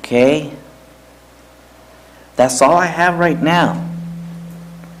 Okay? That's all I have right now.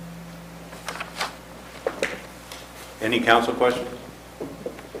 Any council questions?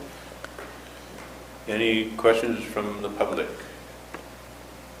 Any questions from the public?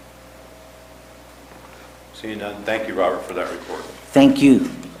 Seeing none, thank you, Robert, for that report. Thank you.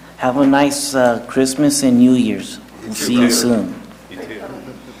 Have a nice Christmas and New Year's. We'll see you soon. You too.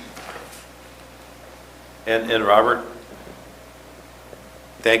 And Robert,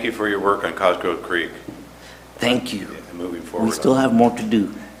 thank you for your work on Cosgrove Creek. Thank you. And moving forward. We still have more to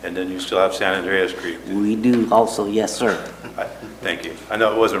do. And then you still have San Andreas Creek. We do also, yes, sir. Thank you. I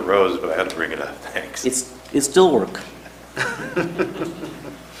know it wasn't Rose, but I had to bring it up. Thanks. It's still work.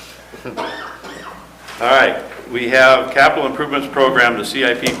 All right, we have Capital Improvements Program, the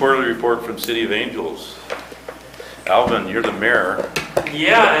CIP Quarterly Report from City of Angels. Alvin, you're the mayor.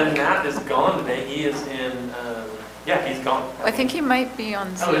 Yeah, and Matt is gone today. He is in, he's gone. I think he might be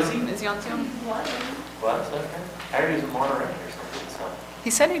on Zoom. Oh, is he? Is he on Zoom? What? Okay. I heard he was a moderator or something, so.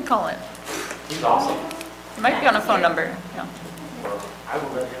 He said he'd call in. He's awesome. He might be on a phone number, yeah. Well, I will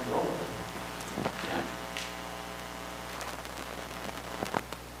let him roll with it.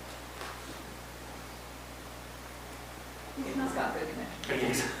 He's not got good connection.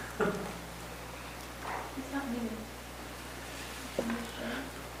 Yes. He's not muted.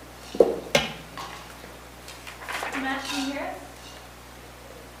 Matt, can you hear us?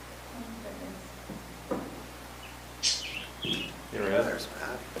 Here he is.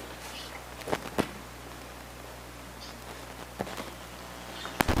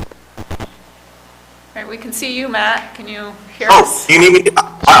 All right, we can see you, Matt. Can you hear Oh, us? you need me?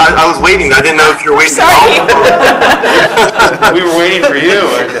 I was waiting. I didn't know if you were waiting. Sorry. We were waiting for you.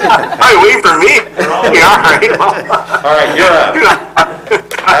 Oh, you're waiting for me? Yeah, all right. Well, All right, you're up.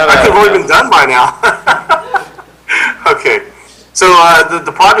 I could have already been done by now. Okay. So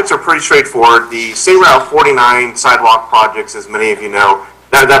the projects are pretty straightforward. The State Route 49 sidewalk projects, as many of you know,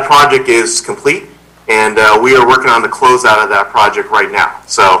 that project is complete, and we are working on the closeout of that project right now.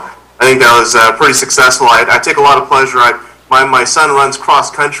 So I think that was pretty successful. I take a lot of pleasure. My son runs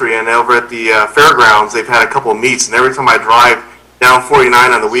cross country, and over at the fairgrounds, they've had a couple of meets, and every time I drive down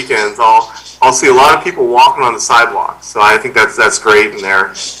 49 on the weekends, I'll see a lot of people walking on the sidewalks. So I think that's great in there.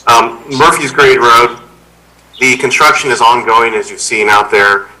 Murphy's Grade Road, the construction is ongoing, as you've seen out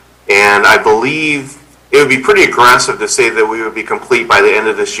there, and I believe it would be pretty aggressive to say that we would be complete by the end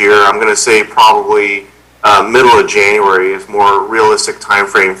of this year. I'm going to say probably middle of January is more realistic time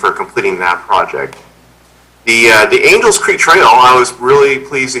frame for completing that project. The Angels Creek Trail, I was really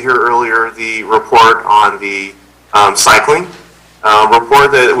pleased to hear earlier the report on the cycling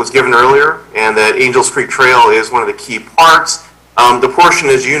report that was given earlier, and that Angels Creek Trail is one of the key parts. The portion,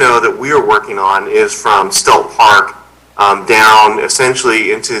 as you know, that we are working on is from Stelt Park down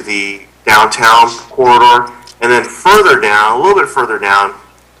essentially into the downtown corridor, and then further down, a little bit further down,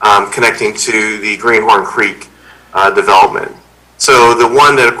 connecting to the Greenhorn Creek development. So the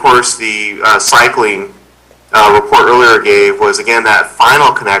one that, of course, the cycling report earlier gave was, again, that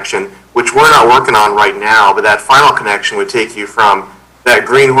final connection, which we're not working on right now, but that final connection would take you from that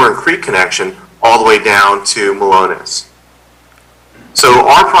Greenhorn Creek connection all the way down to Malones. So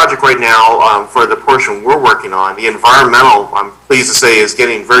our project right now, for the portion we're working on, the environmental, I'm pleased to say, is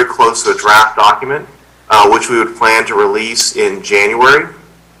getting very close to a draft document, which we would plan to release in January,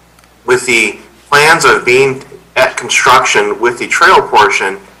 with the plans of being at construction with the trail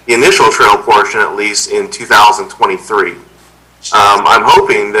portion, the initial trail portion at least, in 2023. I'm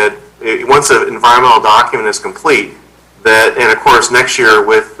hoping that once the environmental document is complete, that, and of course next year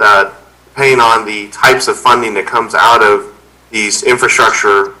with depending on the types of funding that comes out of these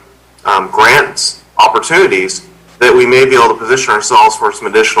infrastructure grants opportunities, that we may be able to position ourselves for some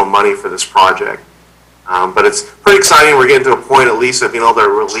additional money for this project. But it's pretty exciting. We're getting to a point at least of being able to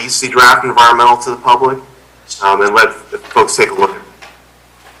release the draft environmental to the public and let folks take a look at it.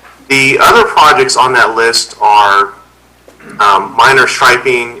 The other projects on that list are minor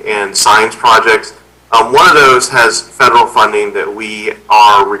striping and signs projects. One of those has federal funding that we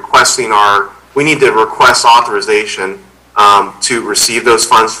are requesting we need to request authorization to receive those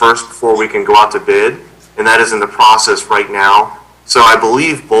funds first before we can go out to bid, and that is in the process right now. So I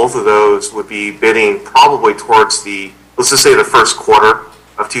believe both of those would be bidding probably towards let's just say the first quarter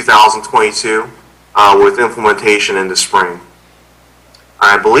of 2022, with implementation in the spring.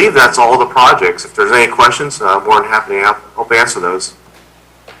 I believe that's all the projects. If there's any questions, more than happy to help answer those.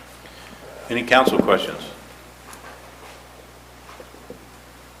 Any council questions?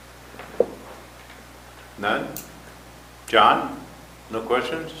 None? John? No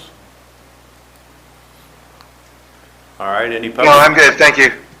questions? All right, any public? No, I'm good, thank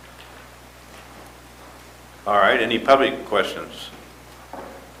you. All right, any public questions?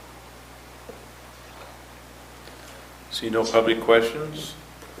 See no public questions?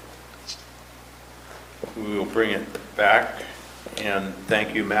 We will bring it back, and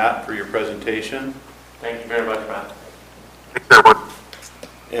thank you, Matt, for your presentation. Thank you very much, Matt. Thanks, everyone.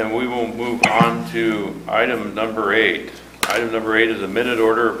 And we will move on to item number 8. Item number 8 is a minute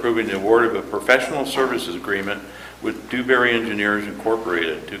order approving the award of a professional services agreement with Dewberry Engineers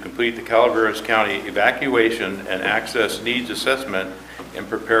Incorporated to complete the Calaveras County Evacuation and Access Needs Assessment and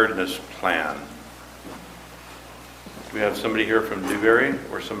Preparedness Plan. Do we have somebody here from Dewberry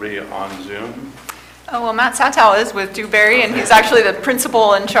or somebody on Zoom? Oh, well, Matt Satow is with Dewberry, and he's actually the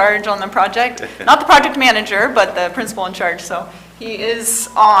principal in charge on the project. Not the project manager, but the principal in charge. So he is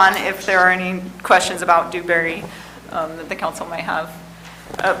on if there are any questions about Dewberry that the council might have.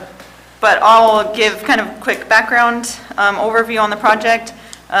 But I'll give kind of a quick background overview on the project.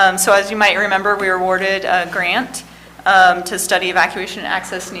 So as you might remember, we were awarded a grant to study evacuation and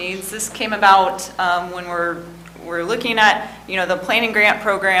access needs. This came about when we're looking at, the planning grant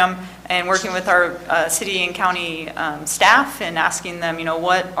program and working with our city and county staff and asking them,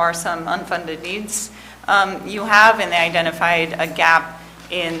 what are some unfunded needs you have, and they identified a gap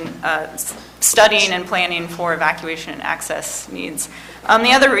in studying and planning for evacuation and access needs.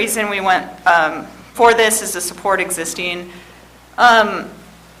 The other reason we went for this is to support existing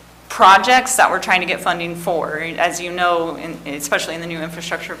projects that we're trying to get funding for. As you know, especially in the new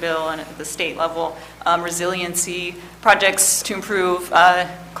infrastructure bill and at the state level, resiliency projects to improve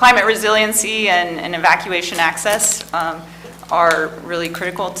climate resiliency and evacuation access are really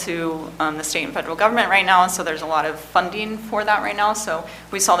critical to the state and federal government right now, and so there's a lot of funding for that right now. So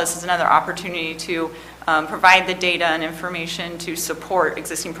we saw this as another opportunity to provide the data and information to support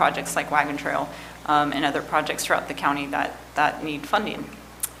existing projects like Wagon Trail and other projects throughout the county that need funding.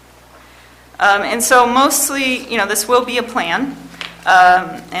 And so mostly, this will be a plan.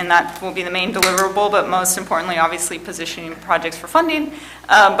 and that will be the main deliverable, but most importantly, obviously, positioning projects for funding.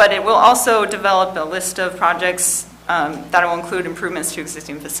 But it will also develop a list of projects that will include improvements to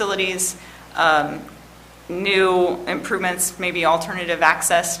existing facilities, new improvements, maybe alternative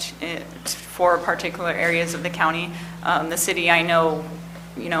access for particular areas of the county. The city, I know,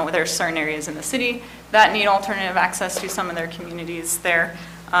 there are certain areas in the city that need alternative access to some of their communities there.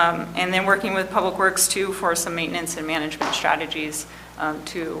 And then working with Public Works too for some maintenance and management strategies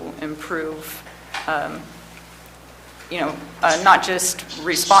to improve, not just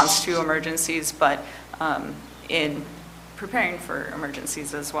response to emergencies, but in preparing for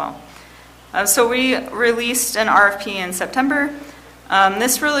emergencies as well. So we released an RFP in September.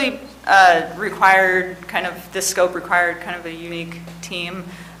 This really this scope required kind of a unique team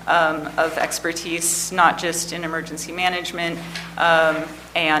of expertise, not just in emergency management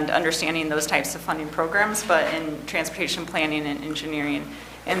and understanding those types of funding programs, but in transportation planning and engineering.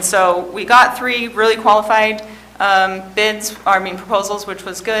 And so we got 3 really qualified proposals, which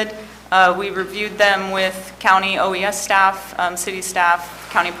was good. We reviewed them with county OES staff, city staff,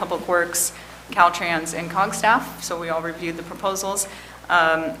 county public works, Caltrans, and COG staff. So we all reviewed the proposals.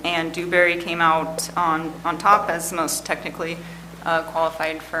 And Dewberry came out on top as the most technically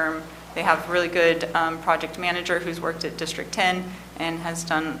qualified firm. They have a really good project manager who's worked at District 10 and has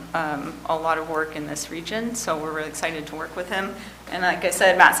done a lot of work in this region. So we're really excited to work with him. And like I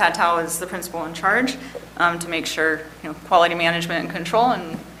said, Matt Satow is the principal in charge to make sure quality management and control.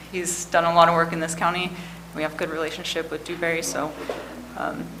 And he's done a lot of work in this county. We have a good relationship with Dewberry. So,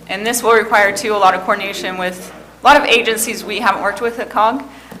 and this will require too a lot of coordination with a lot of agencies we haven't worked with at COG.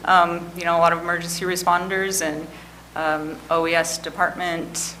 A lot of emergency responders and OES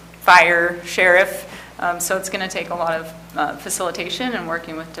department, fire, sheriff. So it's going to take a lot of facilitation and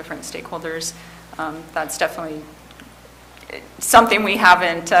working with different stakeholders. That's definitely something we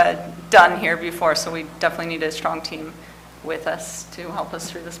haven't done here before, so we definitely need a strong team with us to help us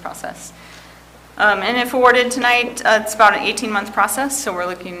through this process. And if awarded tonight, it's about an 18-month process, so we're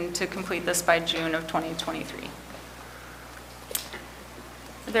looking to complete this by June of 2023.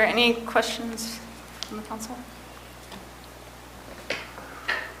 Are there any questions from the council?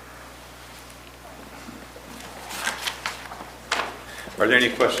 Are there any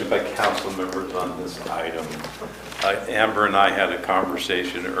questions by council members on this item? Amber and I had a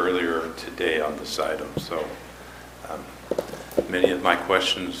conversation earlier today on this item, so many of my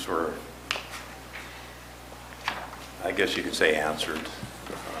questions were, I guess you could say, answered.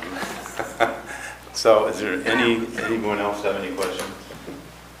 So is there anyone else have any questions?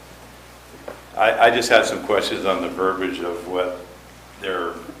 I just had some questions on the verbiage of what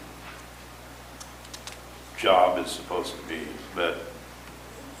their job is supposed to be, but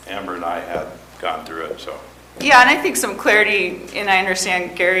Amber and I had gone through it, so. Yeah, and I think some clarity, and I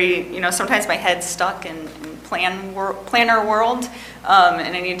understand, Gary, sometimes my head's stuck in planner world,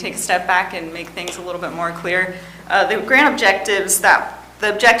 and I need to take a step back and make things a little bit more clear. The grant objectives that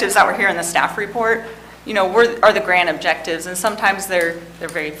were here in the staff report, are the grant objectives, and sometimes they're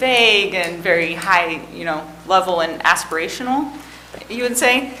very vague and very high, level and aspirational, you would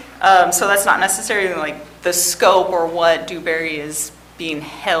say. So that's not necessarily like the scope or what Dewberry is being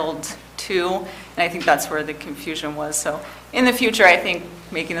held to, and I think that's where the confusion was. So in the future, I think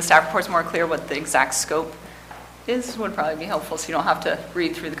making the staff reports more clear what the exact scope is would probably be helpful, so you don't have to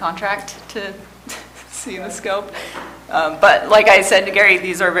read through the contract to see the scope. But like I said to Gary,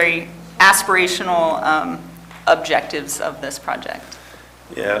 these are very aspirational objectives of this project.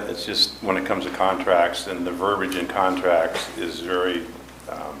 Yeah, it's just when it comes to contracts, and the verbiage in contracts is very,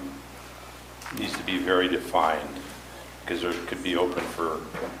 needs to be very defined, because there could be open for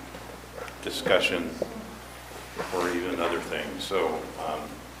discussion or even other things. So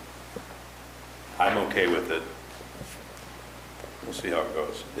I'm okay with it. We'll see how it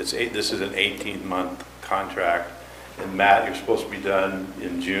goes. This is an 18-month contract. And Matt, you're supposed to be done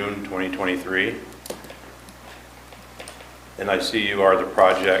in June 2023. And I see you are the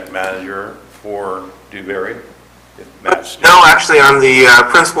project manager for Dewberry. No, actually, I'm the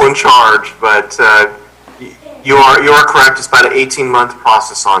principal in charge, but you are correct. It's about an 18-month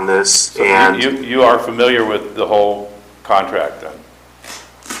process on this. So and you are familiar with the whole contract then?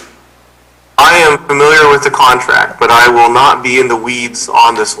 I am familiar with the contract, but I will not be in the weeds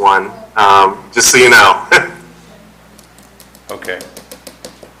on this one, just so you know. Okay.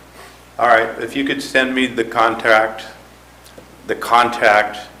 All right, if you could send me the contact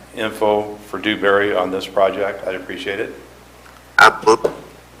info for Dewberry on this project, I'd appreciate it. Absolutely.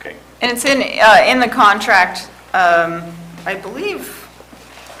 Okay. And it's in the contract, I believe,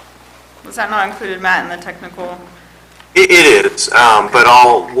 was that not included, Matt, in the technical It is, but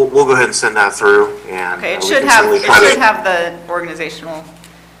we'll go ahead and send that through, and Okay, it we should can have, certainly it try to- should have the organizational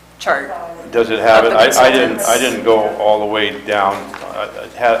chart. Does it have it? Of the I consultants. didn't go all the way down.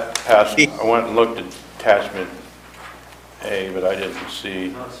 I went and looked at attachment A, but I didn't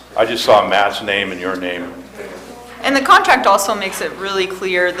see, I just saw Matt's name and your name. And the contract also makes it really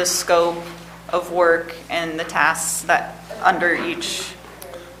clear the scope of work and the tasks that under each,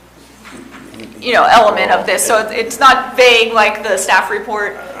 element of this. So it's not vague like the staff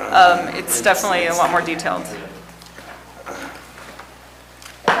report. It's definitely a lot more detailed.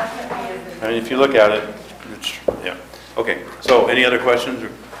 And if you look at it, yeah. Okay, so any other questions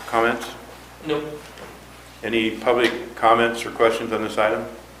or comments? Nope. Any public comments or questions on this item?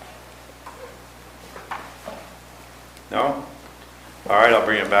 No? All right, I'll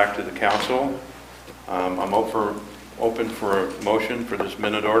bring it back to the council. I'm open for a motion for this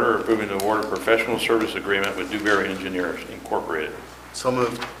minute order approving the award of professional service agreement with Dewberry Engineers Incorporated. So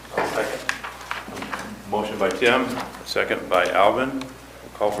moved. Motion by Tim, second by Alvin.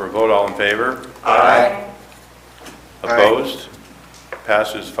 Call for a vote, all in favor? Aye. Opposed?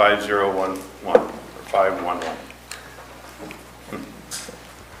 Passes 5-0-1-1, or 5-1-1.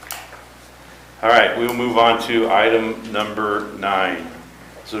 All right, we will move on to item number 9.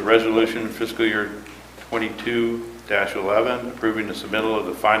 This is a resolution fiscal year 22-11, approving the submittal of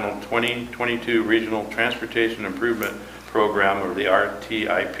the final 2022 Regional Transportation Improvement Program, or the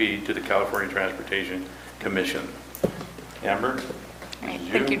RTIP, to the California Transportation Commission. Amber? All right, This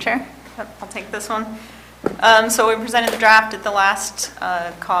is thank you. you, Chair. Yep, I'll take this one. So we presented the draft at the last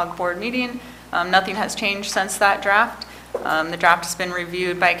COG board meeting. Nothing has changed since that draft. The draft has been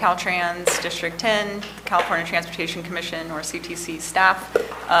reviewed by Caltrans District 10, the California Transportation Commission, or CTC staff,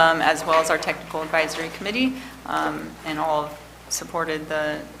 as well as our technical advisory committee, and all have supported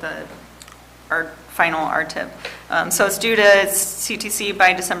our final RTIP. So it's due to CTC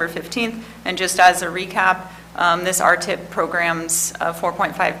by December 15th, and just as a recap, this RTIP programs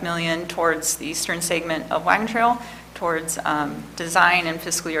 $4.5 million towards the eastern segment of Wagon Trail, towards design in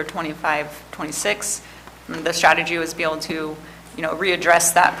fiscal year 25-26. The strategy was to be able to,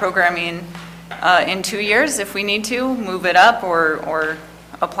 readdress that programming in 2 years if we need to, move it up or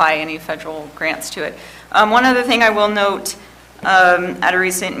apply any federal grants to it. One other thing I will note, at a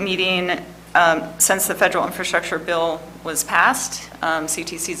recent meeting, since the federal infrastructure bill was passed,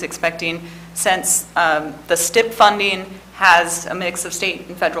 CTC is expecting, since the STIP funding has a mix of state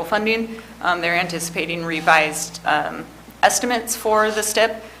and federal funding, they're anticipating revised estimates for the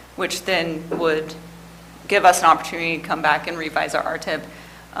STIP, which then would give us an opportunity to come back and revise our RTIP.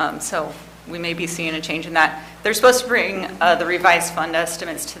 So we may be seeing a change in that. They're supposed to bring the revised fund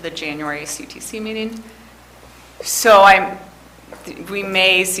estimates to the January CTC meeting. So we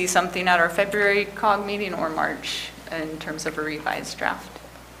may see something at our February COG meeting or March in terms of a revised draft.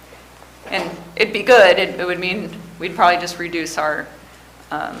 And it'd be good. It would mean we'd probably just reduce our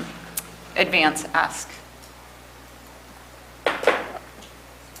advance ask.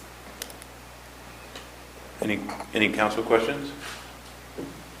 Any council questions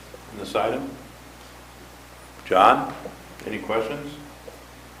on this item? John, any questions?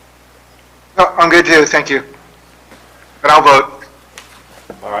 No, I'm good too, thank you. And I'll vote.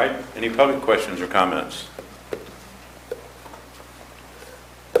 All right, any public questions or comments?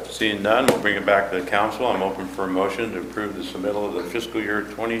 Seeing none, we'll bring it back to the council. I'm open for a motion to approve the submittal of the fiscal year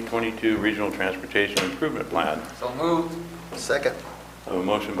 2022 Regional Transportation Improvement Plan. So moved. Second. I have a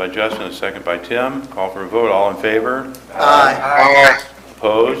motion by Justin, a second by Tim. Call for a vote, all in favor? Aye. Aye.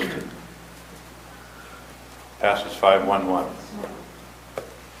 Opposed? Passes 5-1-1.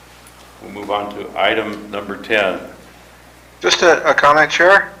 We'll move on to item number 10. Just a comment,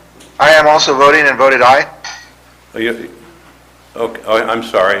 Chair. I am also voting and voted aye. Okay, I'm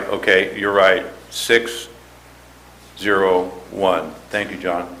sorry, okay, you're right, 6-0-1. Thank you,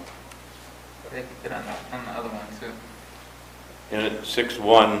 John. They can get on the other one too. And it's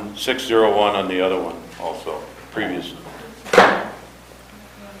 6-0-1 on the other one also, previous.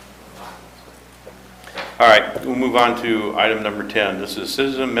 All right, we'll move on to item number 10. This is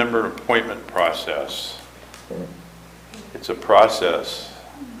citizen member appointment process. It's a process,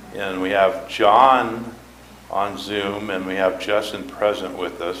 and we have John on Zoom, and we have Justin present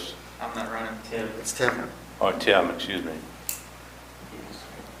with us. I'm not running. Tim. It's Tim. Oh, Tim, excuse me.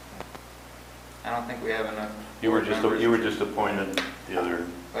 I don't think we have enough. You were board members just appointed the other,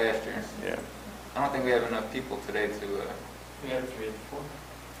 last year. yeah. I don't think we have enough people today to, We have 3 or 4.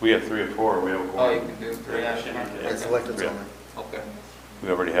 We have 3 or 4, we have a oh, quorum. you can do 3. Yeah, should be. It's elected Yeah. only. Okay. We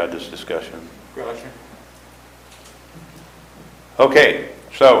already had this discussion. Gotcha. Okay,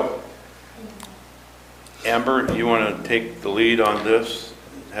 so Amber, you want to take the lead on this,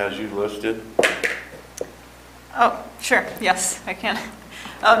 as you listed? Oh, sure, yes, I can.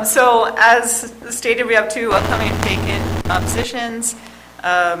 So as stated, we have 2 upcoming vacant positions,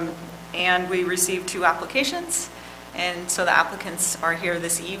 and we received 2 applications. And so the applicants are here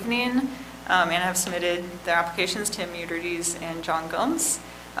this evening and have submitted their applications, Tim Uterdes and John Gomes,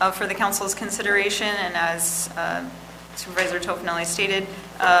 for the council's consideration. And as Supervisor Tofinelli stated,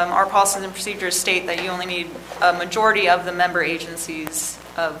 our policies and procedures state that you only need a majority of the member agencies'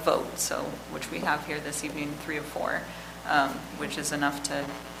 vote, so which we have here this evening, 3 of 4, which is enough to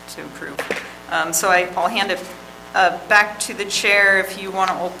approve. So I'll hand it back to the chair if you want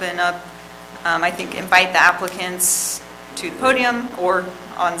to open up. I think invite the applicants to the podium or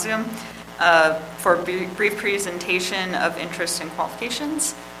on Zoom for a brief presentation of interest and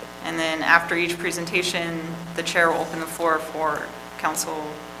qualifications. And then after each presentation, the chair will open the floor for council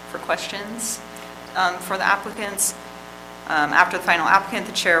for questions for the applicants. After the final applicant,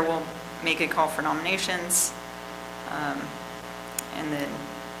 the chair will make a call for nominations and then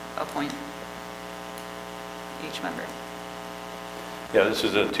appoint each member. Yeah, this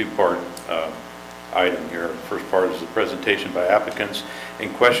is a 2-part item here. First part is the presentation by applicants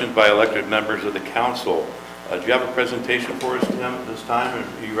and questions by elected members of the council. Do you have a presentation for us, Tim, this time?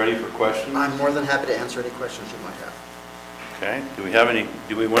 Are you ready for questions? I'm more than happy to answer any questions you might have. Okay.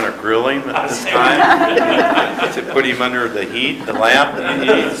 Do we want to grill him at this time? To put him under the heat, the lamp?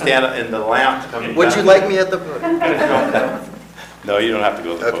 You need to stand in the lamp coming Would down. you like me at the podium? No, you don't have to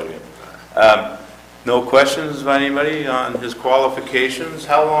go to the podium. No questions by anybody on his qualifications?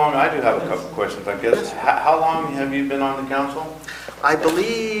 How long, I do have a couple questions, I guess. How long have you been on the council? I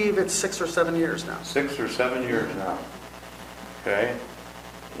believe it's 6 or 7 years now. 6 or 7 years now. Okay.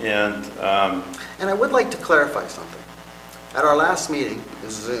 And I would like to clarify something. At our last meeting, in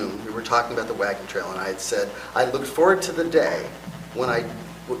Zoom, we were talking about the wagon trail, and I had said I looked forward to the day when I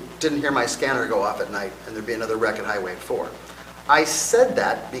didn't hear my scanner go off at night and there'd be another wreck at Highway 4. I said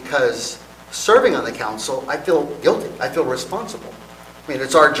that because serving on the council, I feel guilty. I feel responsible. I mean,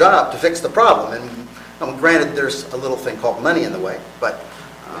 it's our job to fix the problem, and granted, there's a little thing called money in the way, but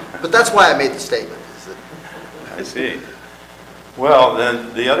that's why I made the statement. I see. Well,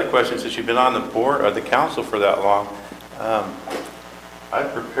 then the other question, since you've been on the board or the council for that long,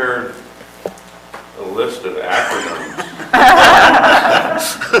 I've prepared a list of acronyms.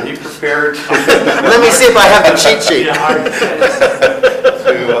 Are you prepared? Let me see if I have the cheat sheet.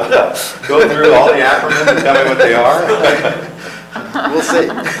 To go through all the acronyms and tell me what they are? We'll see.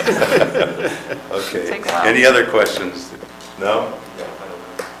 Okay. Any other questions? No?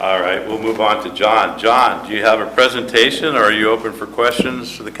 All right, we'll move on to John. John, do you have a presentation or are you open for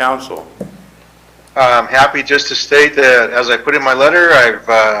questions for the council? I'm happy just to state that, as I put in my letter,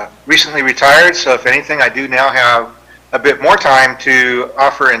 I've recently retired, so if anything, I do now have a bit more time to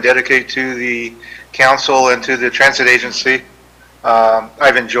offer and dedicate to the council and to the transit agency.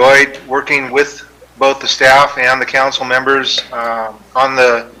 I've enjoyed working with both the staff and the council members on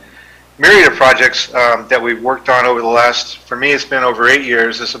the myriad of projects that we've worked on over the last, for me, it's been over 8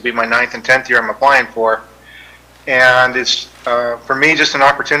 years. This will be my 9th and 10th year I'm applying for. And it's, for me, just an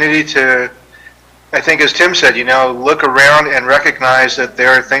opportunity to, I think as Tim said, look around and recognize that there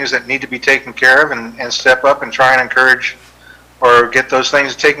are things that need to be taken care of and step up and try and encourage or get those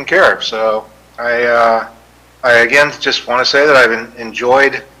things taken care of. So I again just want to say that I've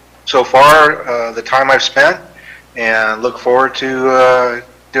enjoyed so far the time I've spent and look forward to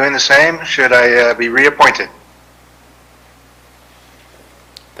doing the same should I be reappointed.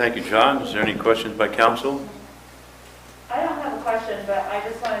 Thank you, John. Is there any questions by council? I don't have a question, but I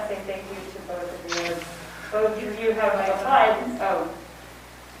just want to say thank you to both of you. Both of you have applied. Oh.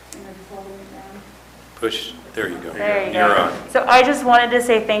 Am I just holding it down? Push. There you go. There you You're go. on. So I just wanted to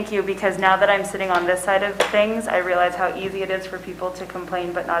say thank you because now that I'm sitting on this side of things, I realize how easy it is for people to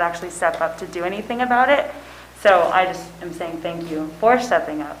complain but not actually step up to do anything about it. So I just am saying thank you for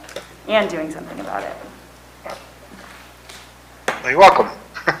stepping up and doing something about it. You're welcome.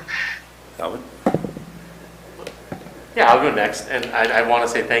 Alvin? Yeah, I'll go next, and I want to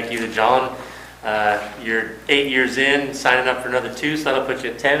say thank you to John. You're 8 years in, signing up for another 2, so that'll put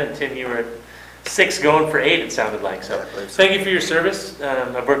you at 10, and Tim, you were at 6 going for 8, it sounded like. So thank you for your service.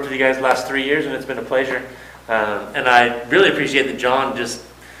 I've worked with you guys the last 3 years, and it's been a pleasure. And I really appreciate that John just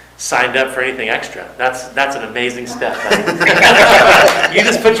signed up for anything extra. That's an amazing step. You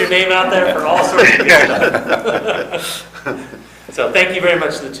just put your name out there for all sorts of good stuff. So thank you very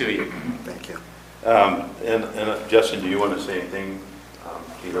much to the 2 of you. Thank you. And Justin, do you want to say anything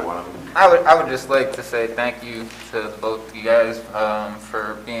either one of them. I would just like to say thank you to both you guys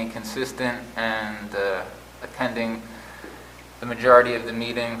for being consistent and attending the majority of the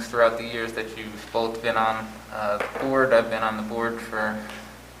meetings throughout the years that you've both been on the board. I've been on the board for a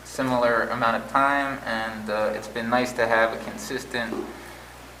similar amount of time, and it's been nice to have a consistent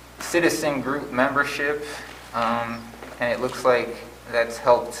citizen group membership, and it looks like that's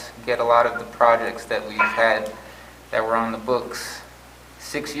helped get a lot of the projects that we've had that were on the books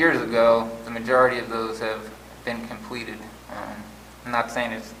 6 years ago. The majority of those have been completed. I'm not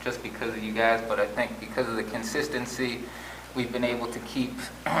saying it's just because of you guys, but I think because of the consistency, we've been able to keep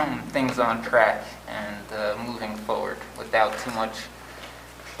things on track and moving forward without too much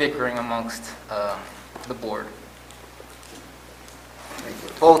bickering amongst the board.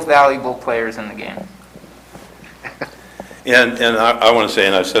 Both valuable players in the game. And I want to say,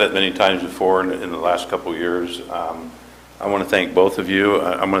 and I've said it many times before in the last couple of years, I want to thank both of you.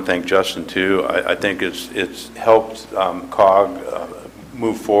 I want to thank Justin too. I think it's helped COG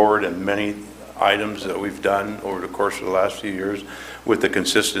move forward in many items that we've done over the course of the last few years with the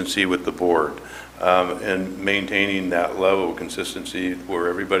consistency with the board. And maintaining that level of consistency where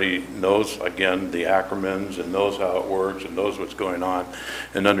everybody knows, again, the acronyms and knows how it works and knows what's going on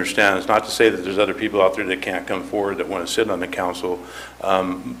and understands. It's not to say that there's other people out there that can't come forward that want to sit on the council,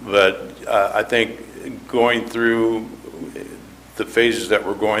 but I think going through the phases that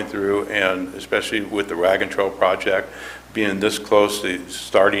we're going through, and especially with the Rag and Trail project, being this close to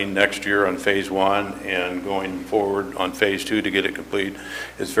starting next year on phase 1 and going forward on phase 2 to get it complete,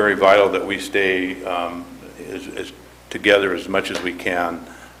 it's very vital that we stay as together as much as we can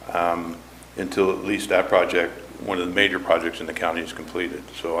until at least that project, one of the major projects in the county, is completed.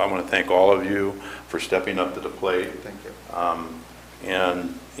 So I want to thank all of you for stepping up to the plate. Thank you.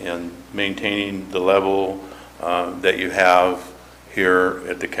 And maintaining the level that you have here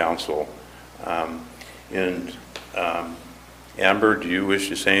at the council. Amber, do you wish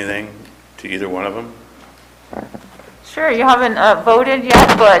to say anything to either one of them? Sure, you haven't voted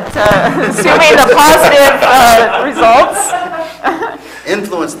yet, but assuming the positive results.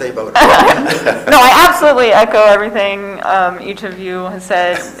 Influence they vote. No, I absolutely echo everything each of you has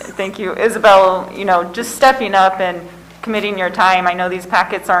said. Thank you, Isabel, just stepping up and committing your time. I know these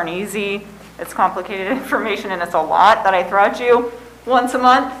packets aren't easy. It's complicated information and it's a lot that I throw at you once a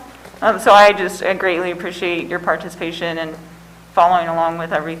month. So I just greatly appreciate your participation and following along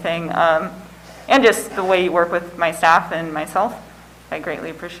with everything. And just the way you work with my staff and myself. I greatly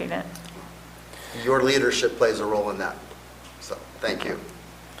appreciate it. Your leadership plays a role in that. So, thank you.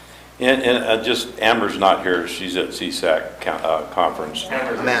 And just, Amber's not here. She's at CSAC conference.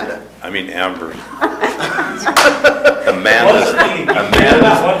 Amanda. I mean Amber. Amanda's,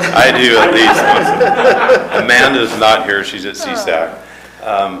 I do at least. Amanda's not here. She's at CSAC.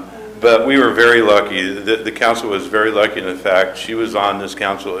 But we were very lucky. The council was very lucky in the fact she was on this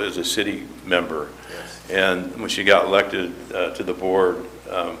council as a city member. Yes. And when she got elected to the board,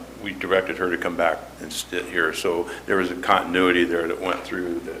 we directed her to come back and sit here. So there was a continuity there that went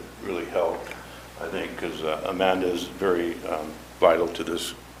through that really helped, I think, because Amanda is very vital to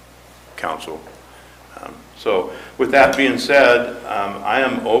this council. So with that being said, I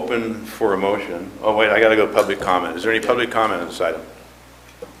am open for a motion. Oh wait, I got to go public comment. Is there any public comment on this item?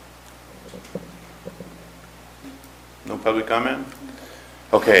 No public comment?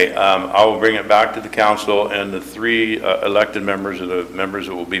 Okay, I will bring it back to the council, and the 3 elected members are the members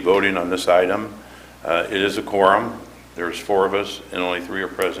that will be voting on this item. It is a quorum. There's 4 of us, and only 3 are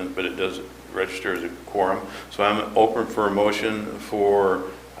present, but it does register as a quorum. So I'm open for a motion for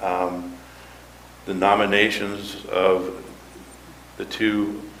the nominations of the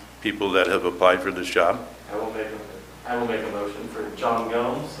 2 people that have applied for this job. I will make a motion for John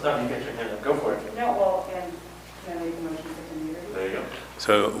Gomes. Oh, you got your hand up. Go for it. No, well, and can I make a motion for Tim Yeager? There you go.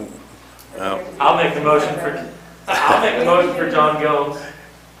 So I'll make the motion for John Gomes.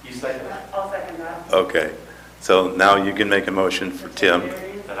 You second that? I'll second that. okay. So now you can make a motion for Tim.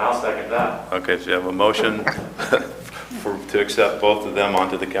 And I'll second that. Okay, so you have a motion to accept both of them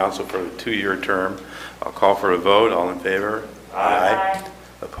onto the council for a 2-year term. I'll call for a vote. All in favor? Aye.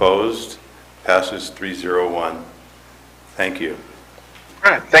 Opposed? Passes 3-0-1. Thank you.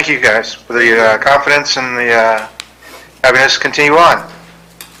 All right, thank you guys for the confidence and the having us continue on.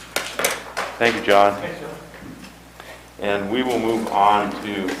 Thank you, John. And we will move on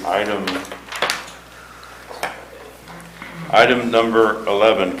to item number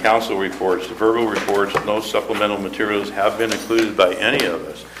 11, council reports. Verbal reports, no supplemental materials have been included by any of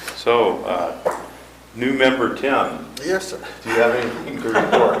us. So, new member Tim. Yes, sir. Do you have anything to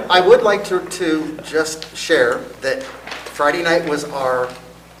report? I would like to just share that Friday night was our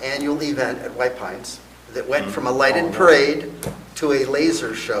annual event at White Pines that went from a lighted parade to a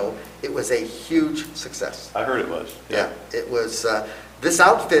laser show. It was a huge success. I heard it was. Yeah, it was, this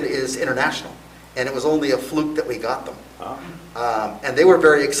outfit is international, and it was only a fluke that we got them. And they were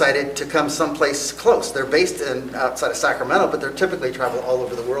very excited to come someplace close. They're based outside of Sacramento, but they're typically travel all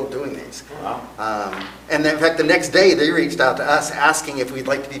over the world doing these. Wow. And in fact, the next day, they reached out to us asking if we'd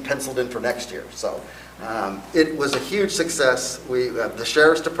like to be penciled in for next year. So it was a huge success. The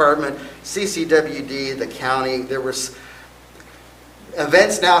Sheriff's Department, CCWD, the county, there was...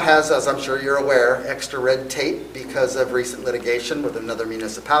 Events now has, as I'm sure you're aware, extra red tape because of recent litigation with another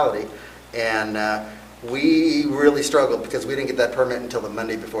municipality. And we really struggled because we didn't get that permit until the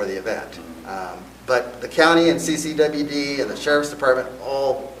Monday before the event. But the county and CCWD and the Sheriff's Department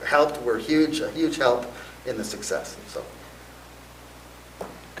all helped, were a huge help in the success. So.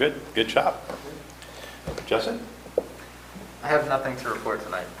 Good job. Justin? I have nothing to report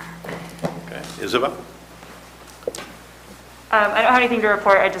tonight. Okay. Isabel? I don't have anything to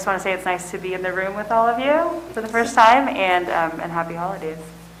report. I just want to say it's nice to be in the room with all of you for the first time, and happy holidays.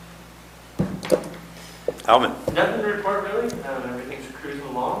 Alvin? Nothing to report really. Everything's cruising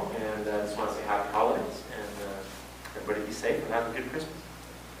along, and I just want to say happy holidays, and everybody be safe and have a good Christmas.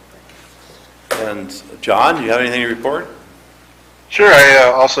 And John, do you have anything to report? Sure, I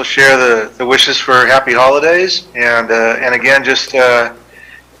also share the wishes for happy holidays, and again, just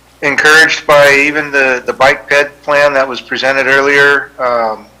encouraged by even the bike ped plan that was presented earlier,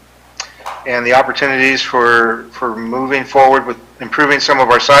 and the opportunities for moving forward with improving some of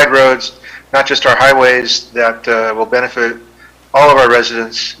our side roads, not just our highways, that will benefit all of our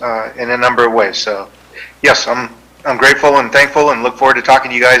residents in a number of ways. So, yes, I'm grateful and thankful, and look forward to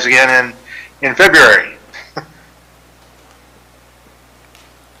talking to you guys again in February.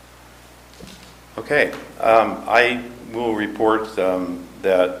 Okay, I will report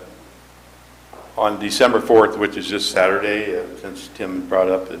that on December 4th, which is this Saturday, since Tim brought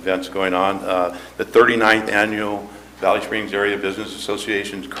up events going on, the 39th Annual Valley Springs Area Business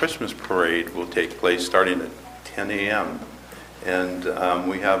Association's Christmas Parade will take place starting at 10 a.m. And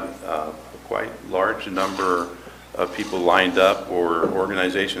we have a quite large number of people lined up, or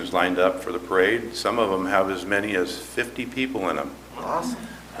organizations lined up for the parade. Some of them have as many as 50 people in them. Awesome.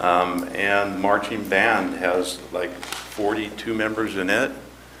 And marching band has like 42 members in it.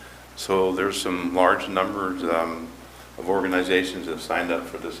 So there's some large numbers of organizations that have signed up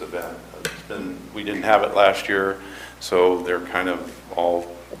for this event. We didn't have it last year, so they're kind of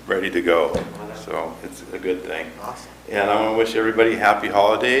all ready to go. So it's a good thing. Awesome. And I want to wish everybody happy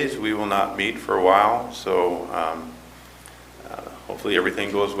holidays. We will not meet for a while, so hopefully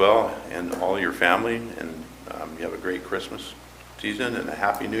everything goes well and all your family, and you have a great Christmas season and a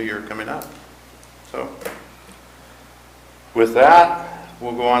happy New Year coming up. So with that,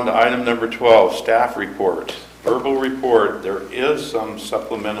 we'll go on to item number 12, staff report. Verbal report. There is some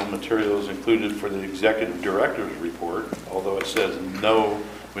supplemental materials included for the executive director's report, although it says no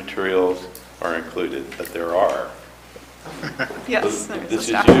materials are included, but there are. Yes. This is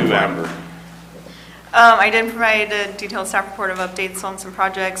you, Amber. I did provide a detailed staff report of updates on some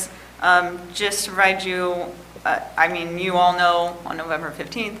projects. Just to provide you, you all know on November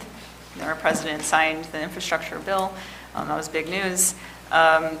 15th, our president signed the infrastructure bill. That was big news.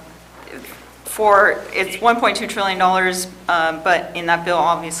 It's $1.2 trillion, but in that bill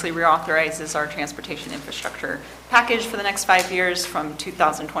obviously reauthorizes our transportation infrastructure package for the next 5 years from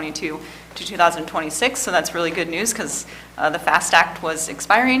 2022 to 2026. So that's really good news because the FAST Act was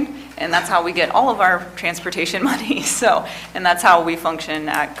expiring, and that's how we get all of our transportation money. And that's how we function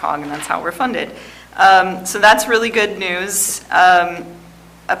at COG, and that's how we're funded. So that's really good news.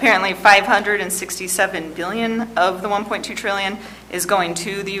 Apparently $567 billion of the $1.2 trillion is going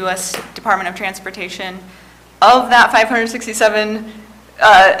to the U.S. Department of Transportation. Of that 567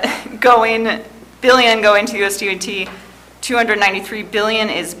 billion going to USDOT, 293 billion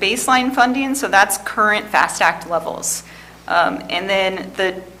is baseline funding, so that's current FAST Act levels. And then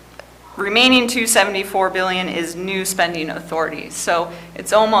the remaining 274 billion is new spending authority. So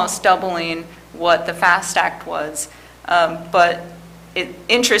it's almost doubling what the FAST Act was. But it's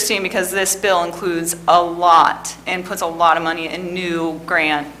interesting because this bill includes a lot and puts a lot of money in new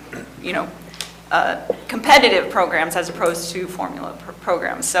grant, competitive programs as opposed to formula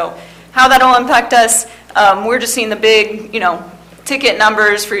programs. So how that'll impact us, we're just seeing the big, ticket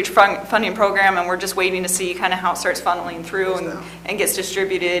numbers for each funding program, and we're just waiting to see kind of how it starts funneling through and gets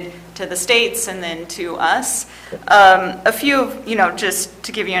distributed to the states and then to us. A few, just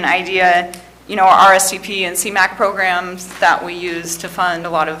to give you an idea, our RSCP and CMAQ programs that we use to fund a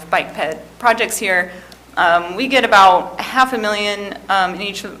lot of bike ped projects here, We get about $500,000 in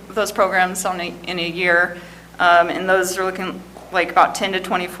each of those programs in a year, and those are looking like about 10 to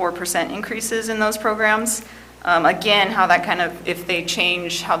 24% increases in those programs. Again, how that kind of, if they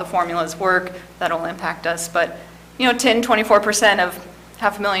change how the formulas work, that'll impact us. But, 10, 24% of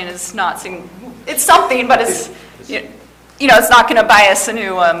 $500,000 is not, it's something, but it's, it's not going to buy us a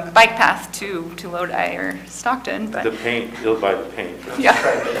new bike path to Lodi or Stockton. But The paint, you'll buy the paint. yeah,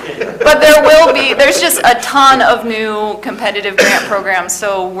 but there's just a ton of new competitive grant programs,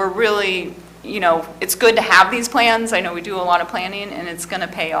 so we're really, it's good to have these plans. I know we do a lot of planning, and it's going to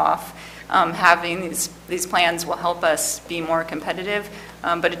pay off. Having these plans will help us be more competitive,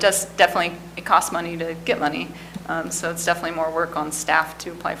 but it costs money to get money, so it's definitely more work on staff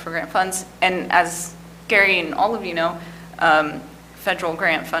to apply for grant funds. And as Gary and all of you know, federal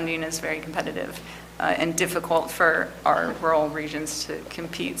grant funding is very competitive and difficult for our rural regions to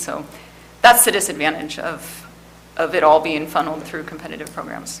compete. So that's the disadvantage of it all being funneled through competitive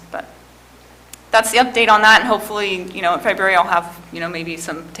programs. But that's the update on that, and hopefully, in February I'll have, maybe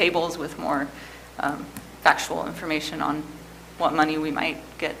some tables with more factual information on what money we might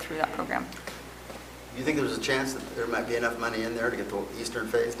get through that program. Do you think there's a chance that there might be enough money in there to get the eastern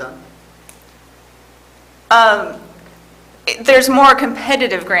phase done? There's more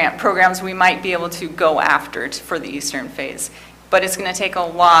competitive grant programs we might be able to go after for the eastern phase, but it's going to take a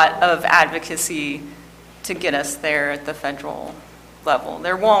lot of advocacy to get us there at the federal level.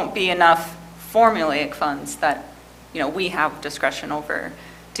 There won't be enough formulaic funds that, we have discretion over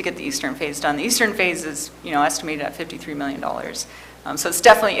to get the eastern phase done. The eastern phase is, estimated at $53 million. So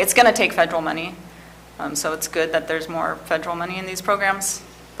it's going to take federal money. So it's good that there's more federal money in these programs,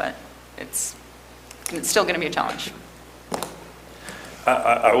 but it's still going to be a challenge.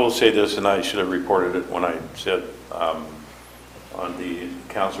 I will say this, and I should have reported it when I said on the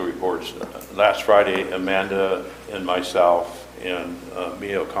council reports. Last Friday, Amanda and myself and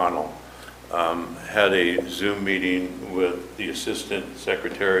Mia O'Connell had a Zoom meeting with the Assistant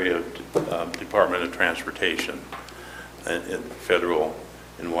Secretary of Department of Transportation federal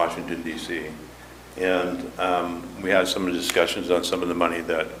in Washington, D.C. And we had some discussions on some of the money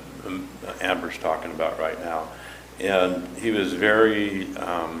that Amber's talking about right now. And he was very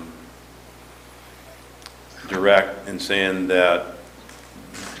direct in saying that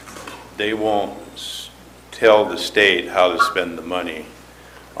they won't tell the state how to spend the money,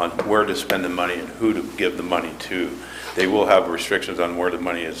 on where to spend the money and who to give the money to. They will have restrictions on where the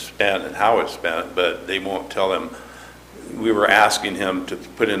money is spent and how it's spent, but they won't tell them. We were asking him to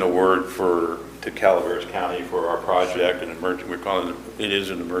put in a word to Calaveras County for our project, we're calling it is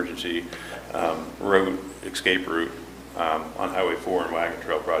an emergency road escape route on Highway 4 and Wagon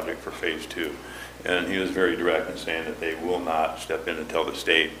Trail project for phase 2. And he was very direct in saying that they will not step in and tell the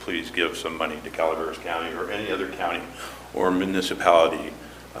state, please give some money to Calaveras County or any other county or municipality.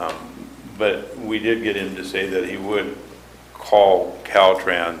 But we did get him to say that he would call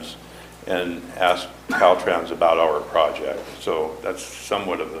Caltrans and ask Caltrans about our project. So that's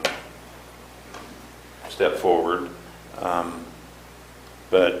somewhat of a step forward.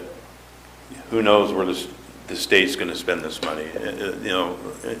 But who knows where the state's going to spend this money.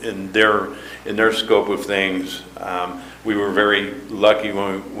 In their scope of things, we were very lucky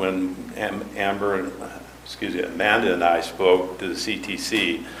when Amanda and I spoke to the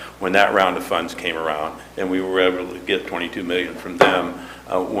CTC when that round of funds came around, and we were able to get $22 million from them.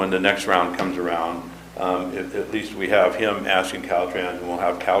 When the next round comes around, at least we have him asking Caltrans, and we'll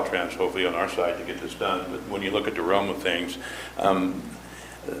have Caltrans hopefully on our side to get this done. But when you look at the realm of things,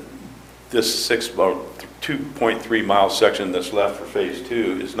 this 2.3 mile section that's left for phase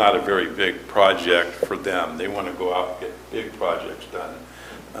 2 is not a very big project for them. They want to go out and get big projects done.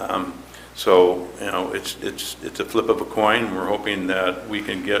 So it's a flip of a coin. We're hoping that we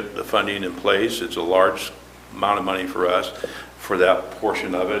can get the funding in place. It's a large amount of money for us for that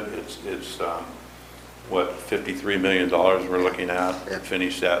portion of it. It's $53 million we're looking at to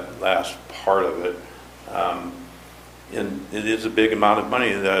finish that last part of it. And it is a big amount of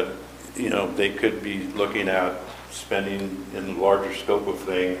money that they could be looking at spending in the larger scope of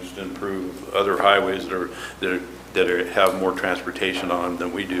things to improve other highways that have more transportation on them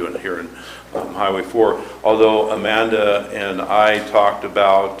than we do here in Highway 4. Although Amanda and I talked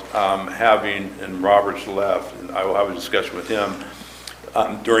about having, and Robert's left, and I will have a discussion with him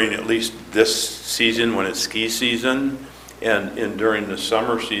during at least this season when it's ski season, and during the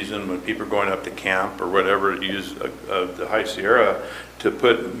summer season when people are going up to camp or whatever, use the High Sierra to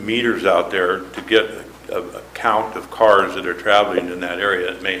put meters out there to get a count of cars that are traveling in that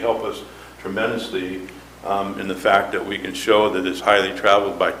area. It may help us tremendously in the fact that we can show that it's highly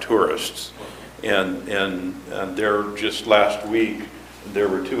traveled by tourists. And there, just last week, there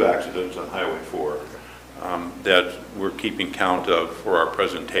were 2 accidents on Highway 4 that we're keeping count of for our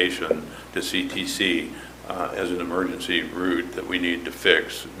presentation to CTC as an emergency route that we need to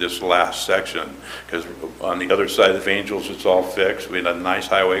fix this last section. Because on the other side of Angels, it's all fixed. We had a nice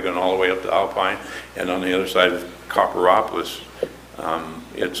highway going all the way up to Alpine. And on the other side of Copperopolis,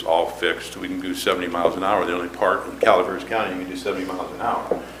 it's all fixed. We can do 70 miles an hour. The only part in Calaveras County you can do 70 miles an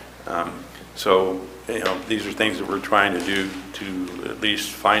hour. So, you know, these are things that we're trying to do to at least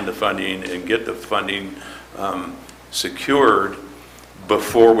find the funding and get the funding secured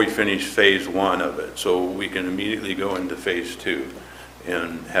before we finish phase 1 of it, so we can immediately go into phase 2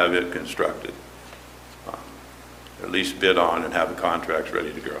 and have it constructed. At least bid on and have the contracts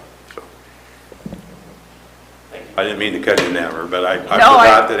ready to go. So, I didn't mean to cut you in there, but I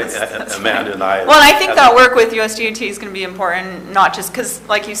forgot that Amanda and I. Well, and I think that work with USDOT is going to be important, not just because,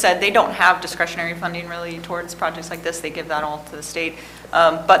 like you said, they don't have discretionary funding really towards projects like this. They give that all to the state.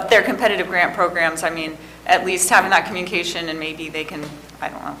 But their competitive grant programs, I mean, at least having that communication, and maybe they can, I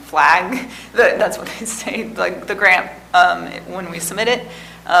don't know, flag, that's what they say, like the grant when we submit it.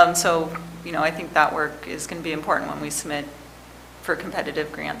 So, you know, I think that work is going to be important when we submit for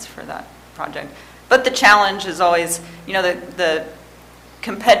competitive grants for that project. But the challenge is always, you know, the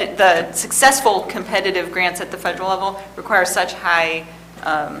successful competitive grants at the federal level require such high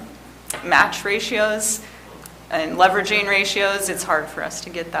match ratios and leveraging ratios. It's hard for us to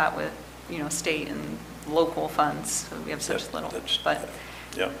get that with, you know, state and local funds. So we have such little, but,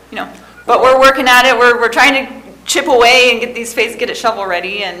 yeah. You know, but we're working at it. We're trying to chip away and get these phases, get it shovel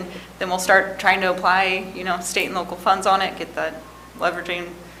ready, and then we'll start trying to apply, you know, state and local funds on it, get that leveraging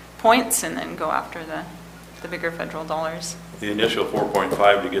points, and then go after the bigger federal dollars. The initial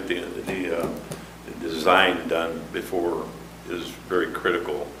 4.5 to get the design done before is very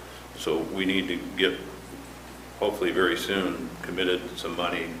critical. So we need to get, hopefully very soon, committed some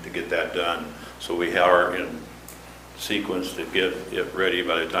money to get that done. So we are in sequence to get it ready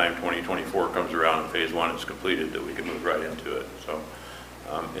by the time 2024 comes around and phase 1 is completed, that we can move right into it. So,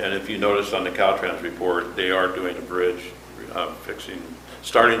 and if you noticed on the Caltrans report, they are doing a bridge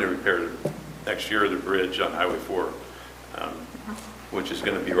starting to repair next year the bridge on Highway 4, which is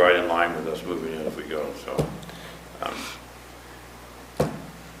going to be right in line with us moving in if we go. So,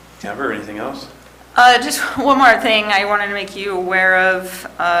 Amber, anything else? Just one more thing I wanted to make you aware of,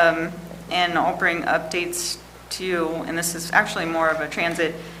 and I'll bring updates to you, and this is actually more of a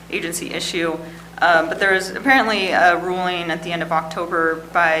transit agency issue, but there was apparently a ruling at the end of October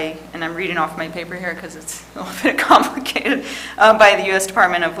by, and I'm reading off my paper here because it's a little bit complicated, by the U.S.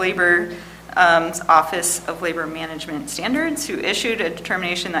 Department of Labor, Office of Labor Management Standards, who issued a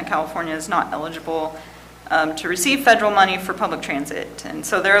determination that California is not eligible to receive federal money for public transit. And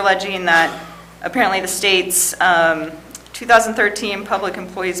so they're alleging that apparently the state's 2013 Public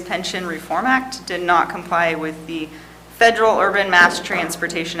Employees Pension Reform Act did not comply with the Federal Urban Mass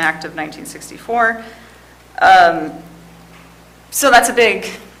Transportation Act of 1964. So that's a big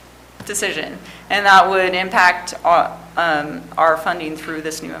decision, and that would impact our funding through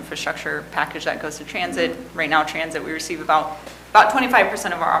this new infrastructure package that goes to transit. Right now, transit, we receive about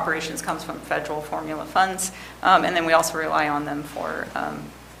 25% of our operations comes from federal formula funds, and then we also rely on them for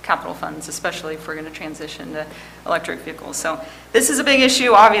capital funds, especially if we're going to transition to electric vehicles. So this is a big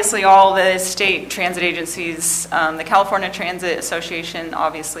issue. Obviously, all the state transit agencies, the California Transit Association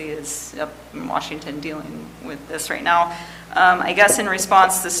obviously is up in Washington dealing with this right now. I guess in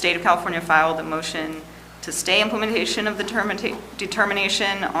response, the state of California filed a motion to stay implementation of the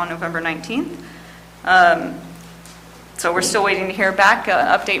determination on November 19th. So we're still waiting to hear back an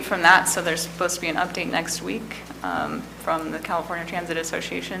update from that. So there's supposed to be an update next week from the California Transit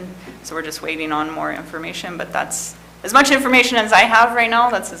Association. So we're just waiting on more information, but that's as much information as I have right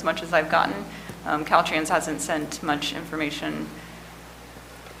now. That's as much as I've gotten. Caltrans hasn't sent much information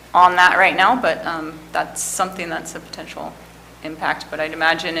on that right now, but that's something that's a potential impact. But I'd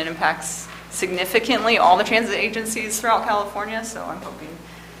imagine it impacts significantly all the transit agencies throughout California. So I'm hoping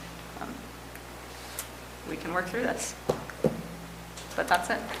we can work through this. But that's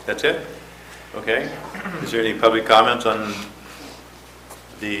it. That's it? Okay. Is there any public comments on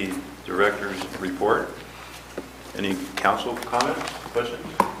the director's report? Any council comments, questions?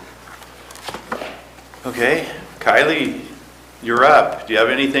 Okay. Kylie, you're up. Do you have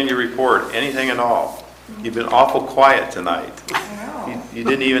anything to report? Anything at all? You've been awful quiet tonight. I know. You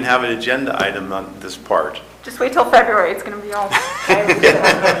didn't even have an agenda item on this part. Just wait till February. It's going to be all. Yeah,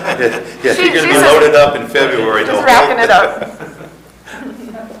 you're going to be loaded up in February. Just wrapping it up.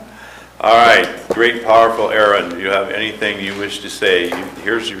 All right, great, powerful Aaron. Do you have anything you wish to say?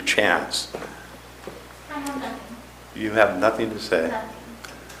 Here's your chance. You have nothing to say?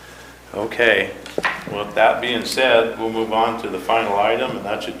 Okay. Well, with that being said, we'll move on to the final item, and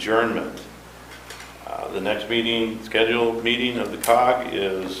that's adjournment. The next meeting, scheduled meeting of the COG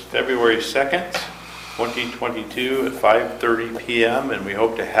is February 2nd, 2022 at 5:30 PM, and we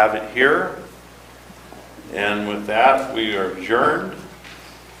hope to have it here. And with that, we are adjourned,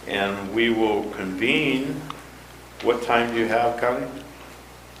 and we will convene. What time do you have, Kylie?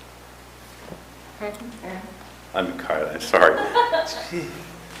 I'm Kylie, sorry.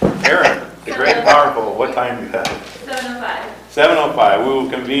 Aaron, the great and powerful, what time do you have? 7:05. 7:05. We will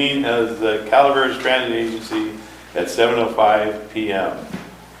convene as the Calaveras Transit Agency at 7:05 PM.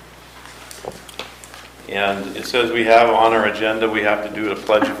 And it says we have on our agenda, we have to do a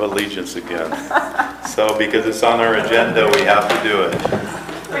Pledge of Allegiance again. So because it's on our agenda, we have to do it.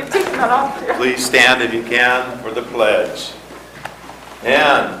 We've taken that off too. Please stand if you can for the pledge.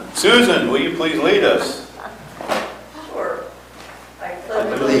 And Susan, will you please lead us? Sure.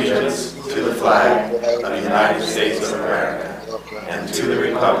 Allegiance to the flag of the United States of America and to the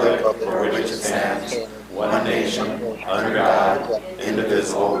republic for which it stands, one nation, under God,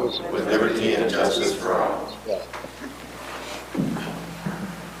 indivisible, with liberty and justice for all.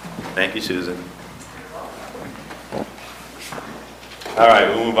 Thank you, Susan. All right,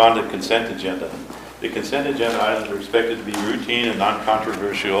 we'll move on to the consent agenda. The consent agenda items are expected to be routine and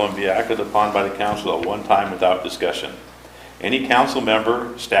non-controversial and be acted upon by the council at one time without discussion. Any council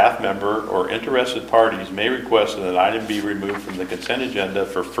member, staff member, or interested parties may request that an item be removed from the consent agenda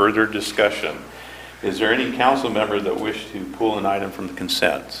for further discussion. Is there any council member that wish to pull an item from the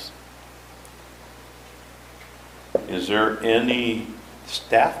consents? Is there any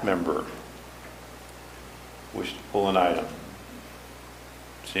staff member wish to pull an item?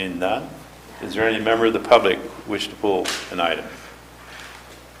 Seeing none? Is there any member of the public wish to pull an item?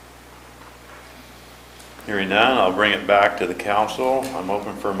 Hearing none, I'll bring it back to the council. I'm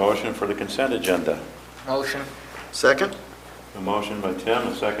open for a motion for the consent agenda. Motion. Second? A motion by Tim,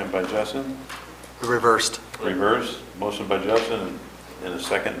 a second by Justin. Reversed. Reverse, motion by Justin and a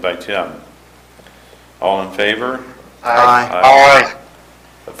second by Tim. All in favor? Aye. Aye.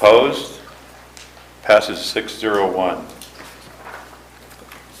 Opposed? Passes 6-0-1.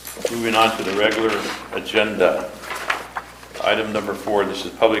 Moving on to the regular agenda. Item number 4, this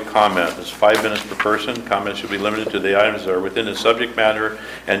is public comment. It's 5 minutes per person. Comments should be limited to the items that are within the subject matter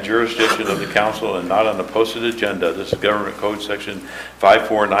and jurisdiction of the council and not on the posted agenda. This is Government Code Section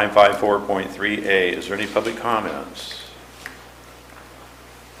 54954.3A. Is there any public comments?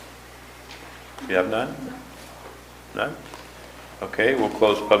 You have none? None? Okay, we'll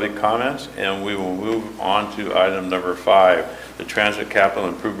close public comments and we will move on to item number 5, the Transit Capital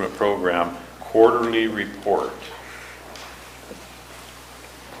Improvement Program Quarterly Report.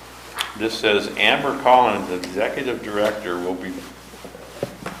 This says Amber Collins, Executive Director, will be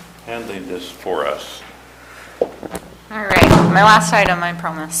handling this for us. All right, my last item, I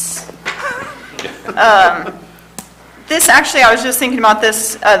promise. This, actually, I was just thinking about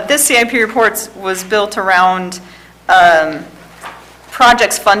this. This CIP report was built around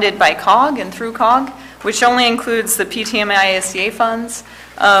projects funded by COG and through COG, which only includes the PTMI ISDA funds.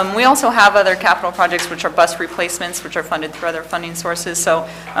 We also have other capital projects, which are bus replacements, which are funded through other funding sources. So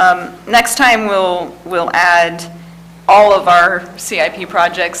next time we'll add all of our CIP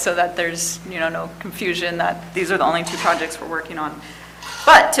projects so that there's no confusion that these are the only 2 projects we're working on.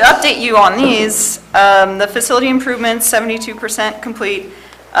 But to update you on these, the facility improvements, 72% complete.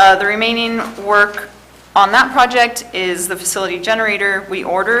 The remaining work on that project is the facility generator. We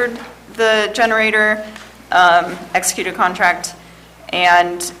ordered the generator, executed contract,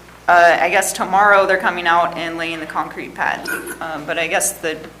 and I guess tomorrow they're coming out and laying the concrete pad. But I guess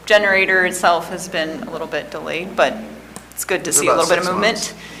the generator itself has been a little bit delayed, but it's good to see a little bit of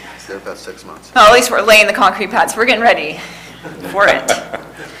movement. They're about 6 months. Well, at least we're laying the concrete pads. We're getting ready for it.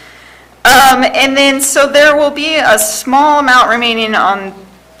 And then, so there will be a small amount remaining on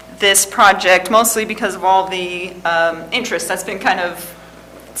this project, mostly because of all the interest that's been kind of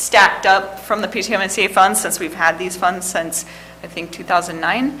stacked up from the PTMSA funds since we've had these funds since, I think,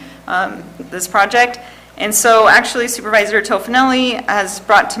 2009, this project. And so actually Supervisor Tofinelli has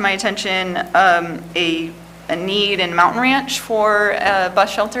brought to my attention a need in Mountain Ranch for a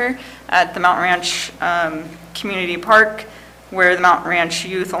bus shelter at the Mountain Ranch Community Park, where the Mountain Ranch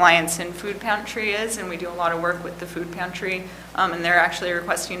Youth Alliance and Food Pantry is, and we do a lot of work with the food pantry, and they're actually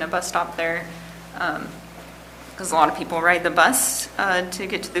requesting a bus stop there, because a lot of people ride the bus to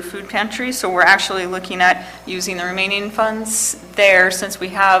get to the food pantry. So we're actually looking at using the remaining funds there, since we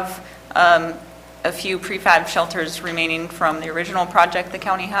have a few prefab shelters remaining from the original project the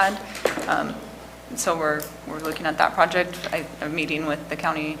county had. So we're looking at that project. I'm meeting with the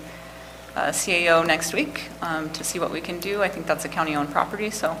county CAO next week to see what we can do. I think that's a county-owned property,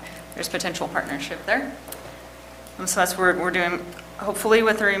 so there's potential partnership there. So that's what we're doing, hopefully,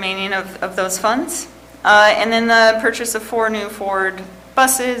 with the remaining of those funds. And then the purchase of 4 new Ford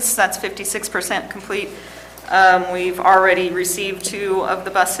buses, that's 56% complete. We've already received 2 of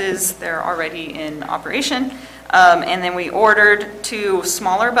the buses. They're already in operation. And then we ordered 2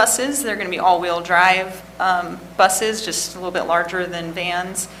 smaller buses. They're going to be all-wheel drive buses, just a little bit larger than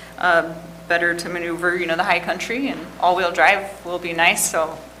vans, better to maneuver, the high country, and all-wheel drive will be nice,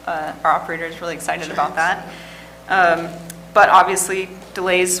 so our operator is really excited about that. But obviously,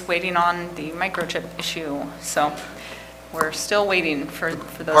 delays waiting on the microchip issue, so we're still waiting for those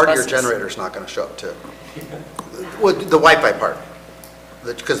buses. Part of your generator's not going to show up, too. Well, the Wi-Fi part,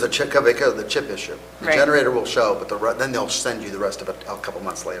 because the chip issue. The Right. generator will show, but then they'll send you the rest of it a couple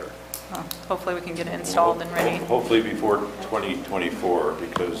months later. Well, hopefully, we can get it installed and ready. Hopefully before 2024,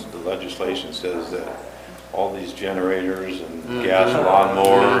 because the legislation says that all these generators and gas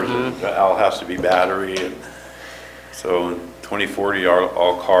lawnmowers, and all has to be battery, and so in 2040,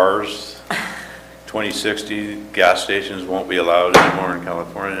 all cars, 2060, gas stations won't be allowed anymore in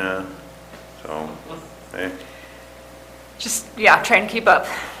California, so, hey. Just, trying to keep up.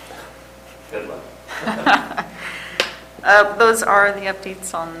 Good luck. Those are the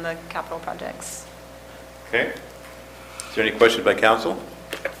updates on the capital projects. Okay. Is there any questions by council?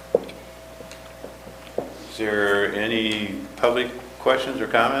 Is there any public questions or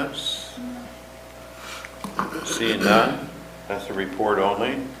comments? Seeing none, that's a report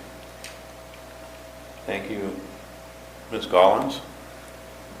only. Thank you, Ms. Gollins.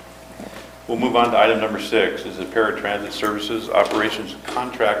 We'll move on to item number 6, is the Paratransit Services Operations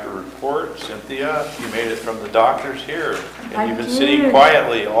Contractor Report. Cynthia, you made it from the doctors here, and you've been sitting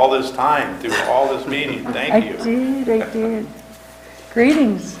quietly all this time through all this meeting. Thank you. I did.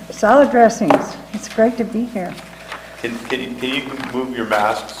 Greetings, salad dressings. It's great to be here. Can you move your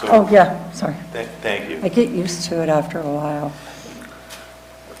mask? So Oh, yeah, sorry. Thank you. I get used to it after a while.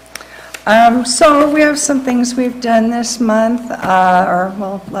 So we have some things we've done this month,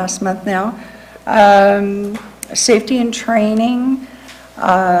 last month now. Safety and training.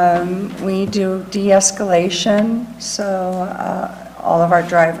 We do de-escalation, so all of our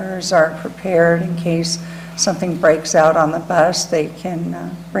drivers are prepared in case something breaks out on the bus. They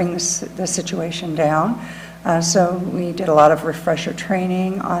can bring the situation down. So we did a lot of refresher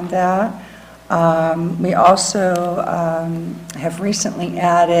training on that. We also have recently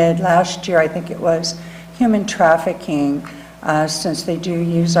added, last year I think it was, human trafficking, since they do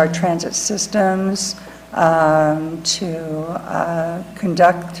use our transit systems to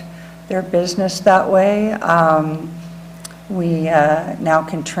conduct their business that way. We now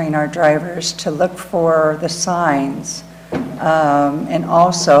can train our drivers to look for the signs and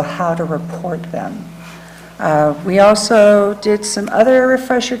also how to report them. We also did some other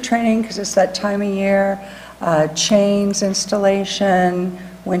refresher training because it's that time of year, chains installation,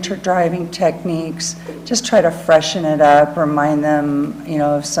 winter driving techniques, just try to freshen it up, remind them,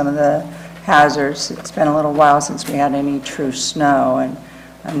 of some of the hazards. It's been a little while since we had any true snow, and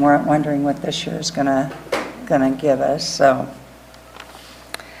I'm wondering what this year is gonna give us. So,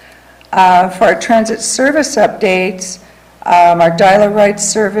 for our transit service updates, our dial-a-ride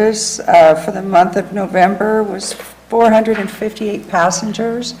service for the month of November was 458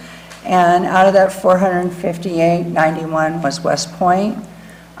 passengers, and out of that 458, 91 was West Point.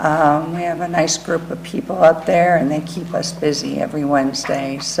 We have a nice group of people up there, and they keep us busy every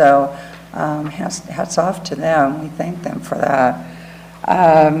Wednesday, so hats off to them. We thank them for that.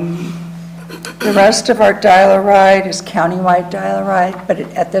 The rest of our dial-a-ride is countywide dial-a-ride, but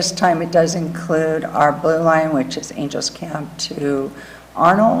at this time it does include our Blue Line, which is Angels Camp to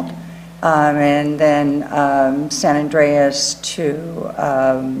Arnold, and then San Andreas to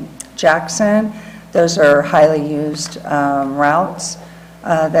Jackson. Those are highly used routes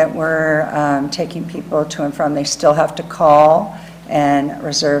that we're taking people to and from. They still have to call and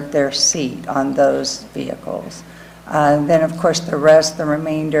reserve their seat on those vehicles. Then, of course, the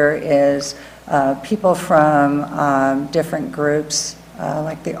remainder is people from different groups,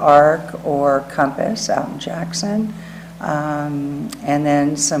 like the ARC or Compass out in Jackson, and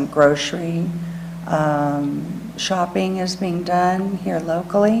then some grocery shopping is being done here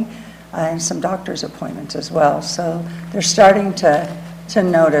locally, and some doctor's appointments as well. So they're starting to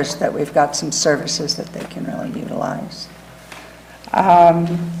notice that we've got some services that they can really utilize.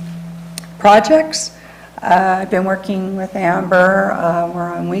 Projects. I've been working with Amber.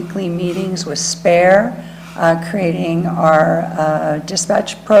 We're on weekly meetings with SPARE. creating our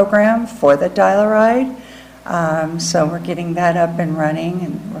dispatch program for the Dial-A-Ride. So we're getting that up and running,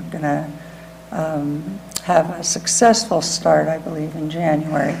 and we're going to have a successful start, I believe, in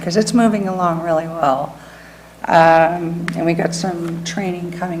January, because it's moving along really well. And we got some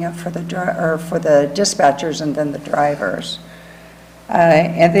training coming up for the dispatchers and then the drivers.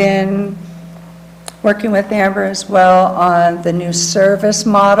 And then working with Amber as well on the new service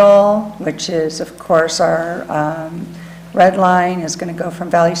model, which is, of course, our Red Line is going to go from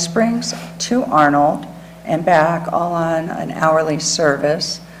Valley Springs to Arnold and back, all on an hourly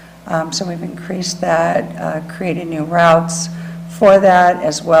service. So we've increased that, created new routes for that,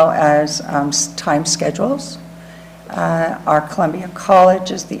 as well as time schedules. Our Columbia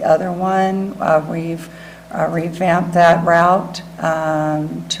College is the other one. We've revamped that route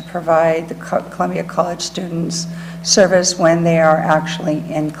to provide the Columbia College students service when they are actually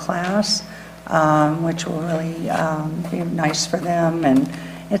in class, which will really be nice for them. And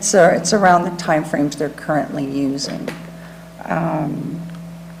it's around the timeframes they're currently using.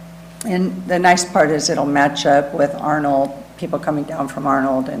 And the nice part is it'll match up with Arnold, people coming down from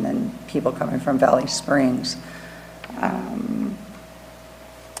Arnold, and then people coming from Valley Springs.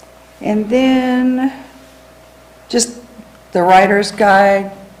 And then just the writer's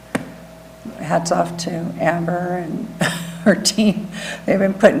guide. Hats off to Amber and her team. They've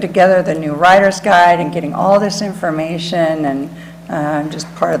been putting together the new writer's guide and getting all this information, and I'm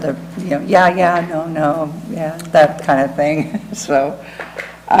just part of the, yeah, no, yeah, that kind of thing. So,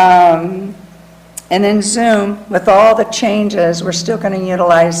 and then Zoom, with all the changes, we're still going to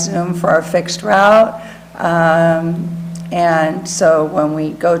utilize Zoom for our fixed route. And so when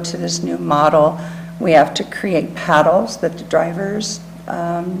we go to this new model, we have to create paddles that the drivers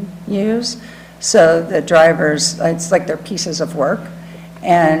use. So the drivers, it's like they're pieces of work,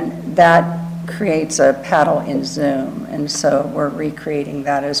 and that creates a paddle in Zoom. And so we're recreating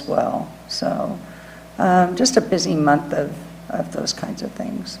that as well. So just a busy month of those kinds of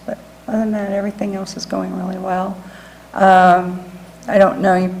things. But other than that, everything else is going really well. I don't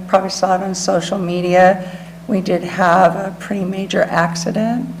know, you probably saw it on social media. We did have a pretty major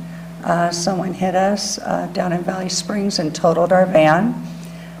accident. Someone hit us down in Valley Springs and totaled our van.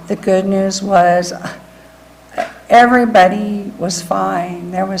 The good news was everybody was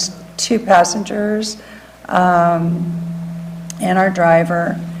fine. There was 2 passengers and our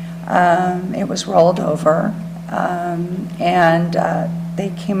driver. It was rolled over, and they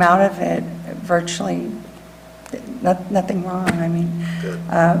came out of it virtually nothing wrong. I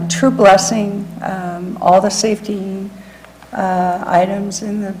mean, true blessing. All the safety items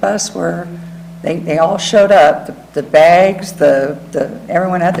in the bus were, they all showed up. The bags,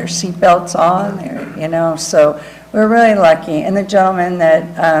 everyone had their seatbelts on, so we were really lucky. And the gentleman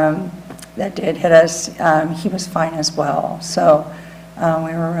that did hit us, he was fine as well. So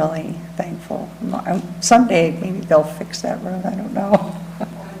we were really thankful. Someday maybe they'll fix that road, I don't know.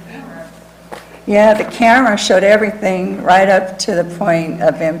 Yeah, the camera showed everything right up to the point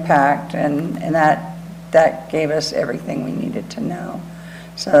of impact, and that gave us everything we needed to know.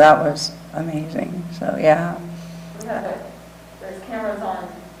 So that was amazing. So yeah. There's cameras on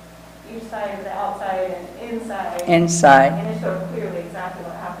each side of the outside and inside. Inside. And it showed clearly exactly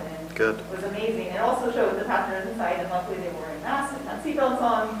what happened. Good. It was amazing. It also showed the passengers inside, and luckily they were wearing masks and had seatbelts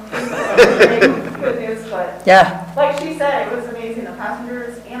on. Good news, but Yeah. like she said, it was amazing. The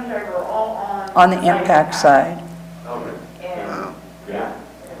passengers and driver were all On the impact side. And, yeah.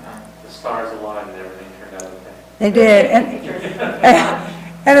 The stars aligned and everything turned out okay. They did, and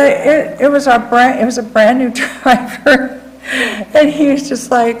it was a brand new driver, and he was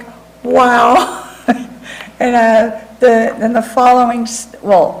just like, wow. And then the following,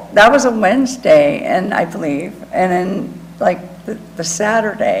 that was a Wednesday, and I believe, and then like the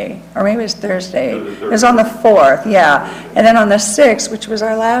Saturday, or maybe it was Thursday. It was on the 4th, yeah. And then on the 6th, which was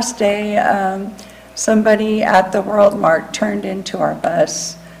our last day, somebody at the World Mart turned into our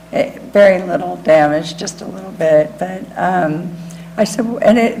bus. Very little damage, just a little bit, but I said,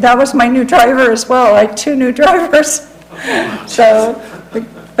 and that was my new driver as well. I had 2 new drivers. So,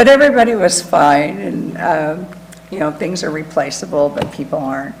 but everybody was fine, and things are replaceable, but people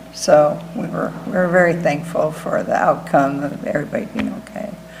aren't. So we were very thankful for the outcome of everybody being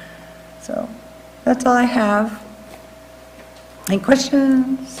okay. So that's all I have. Any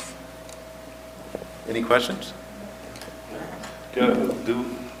questions? Any questions?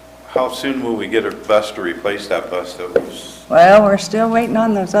 How soon will we get a bus to replace that bus that was? Well, we're still waiting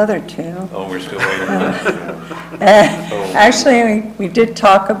on those other 2. Oh, we're still waiting on that. Actually, we did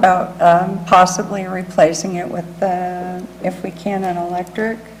talk about possibly replacing it with, if we can, an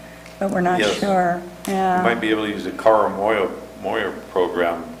electric. but we're not Yes. sure. You Yeah. might be able to use the Cara Moya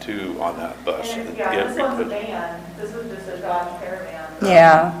program too on that bus. Yeah, this one's a van, this was just a Dodge Caravan.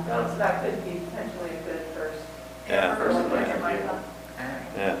 Yeah. So that could be potentially a good first. Yeah.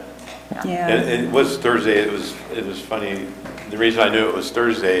 Yeah. Yeah. It was Thursday, it was funny, the reason I knew it was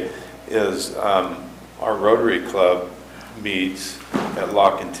Thursday is our Rotary Club meets at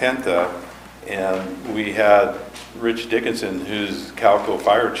La Contenta, and we had Rich Dickinson, who's Calco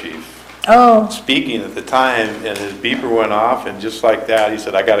Fire Chief, Oh, speaking at the time, and his beeper went off, and just like that, he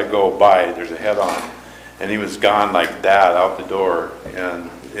said, "I gotta go by, there's a head-on." And he was gone like that, out the door,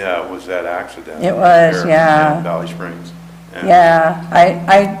 and, yeah, it was that accident. It was, there yeah. in Valley Springs. yeah,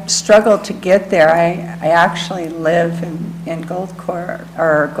 I struggled to get there. I actually live in Gold Court,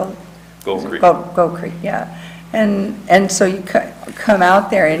 or Gold Creek. Gold Creek, yeah. And so you come out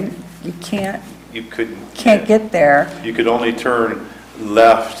there and you can't You couldn't. get there. You could only turn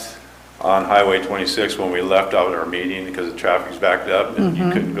left on Highway 26 when we left out our meeting because the traffic's backed up, and you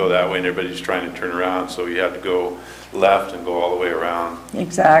couldn't go that way, and everybody's trying to turn around, so you had to go left and go all the way around.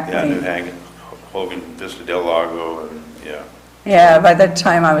 Exactly. Yeah, New Hagen, Hogan, Vista Del Lago, and, yeah. Yeah, by the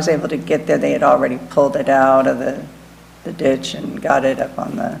time I was able to get there, they had already pulled it out of the ditch and got it up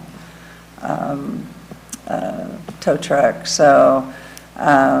on the tow truck. So,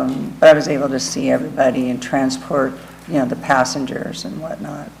 but I was able to see everybody and transport, the passengers and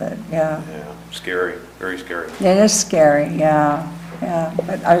whatnot, but yeah. Yeah, scary, very scary. It is scary, yeah,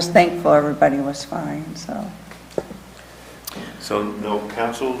 but I was thankful everybody was fine, so. So, no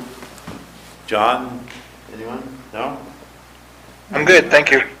council? John, anyone? No? I'm good,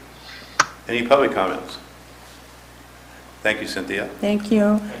 thank you. Any public comments? Thank you, Cynthia. Thank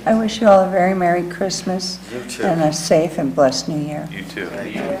you. I wish you all a very Merry Christmas. You too. And a safe and blessed New Year. You too.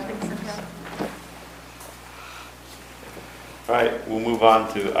 All right, we'll move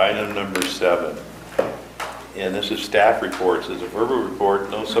on to item number 7. And this is staff reports. As a verbal report,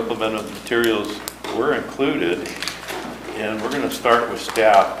 no supplemental materials were included. And we're going to start with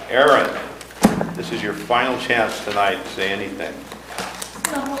staff. Aaron, this is your final chance tonight to say anything. Just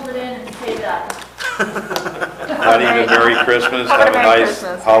gonna hold it in and say that. Not even Merry Christmas, have a Merry nice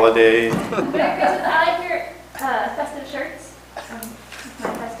Christmas. holiday. Merry Christmas. I like your festive shirts.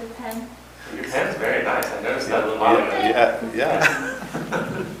 My festive pen. Your pen's very nice, I noticed that a little while ago. Yeah.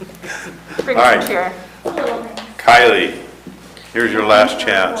 Bring All right. some cheer. Little things. Kylie, here's your last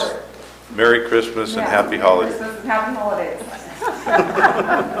chance. Merry Christmas and happy holidays. Happy holidays.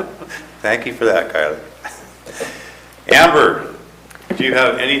 Thank you for that, Kylie. Amber, do you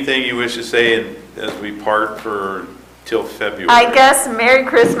have anything you wish to say as we part for till February? I guess Merry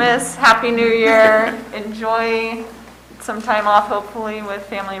Christmas, Happy New Year, enjoy some time off hopefully with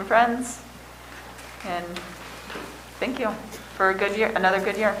family and friends. And thank you for a good year, another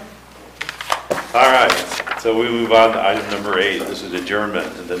good year. All right, so we move on to item number 8. This is adjournment.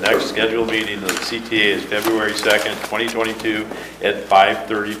 And the next scheduled meeting of the CTA is February 2nd, 2022 at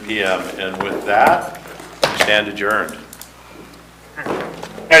 5:30 p.m. And with that, we stand adjourned.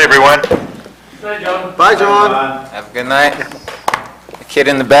 Night, everyone. Good, John. Bye, John. Have a good night. The kid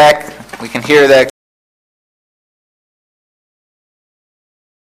in the back, we can hear that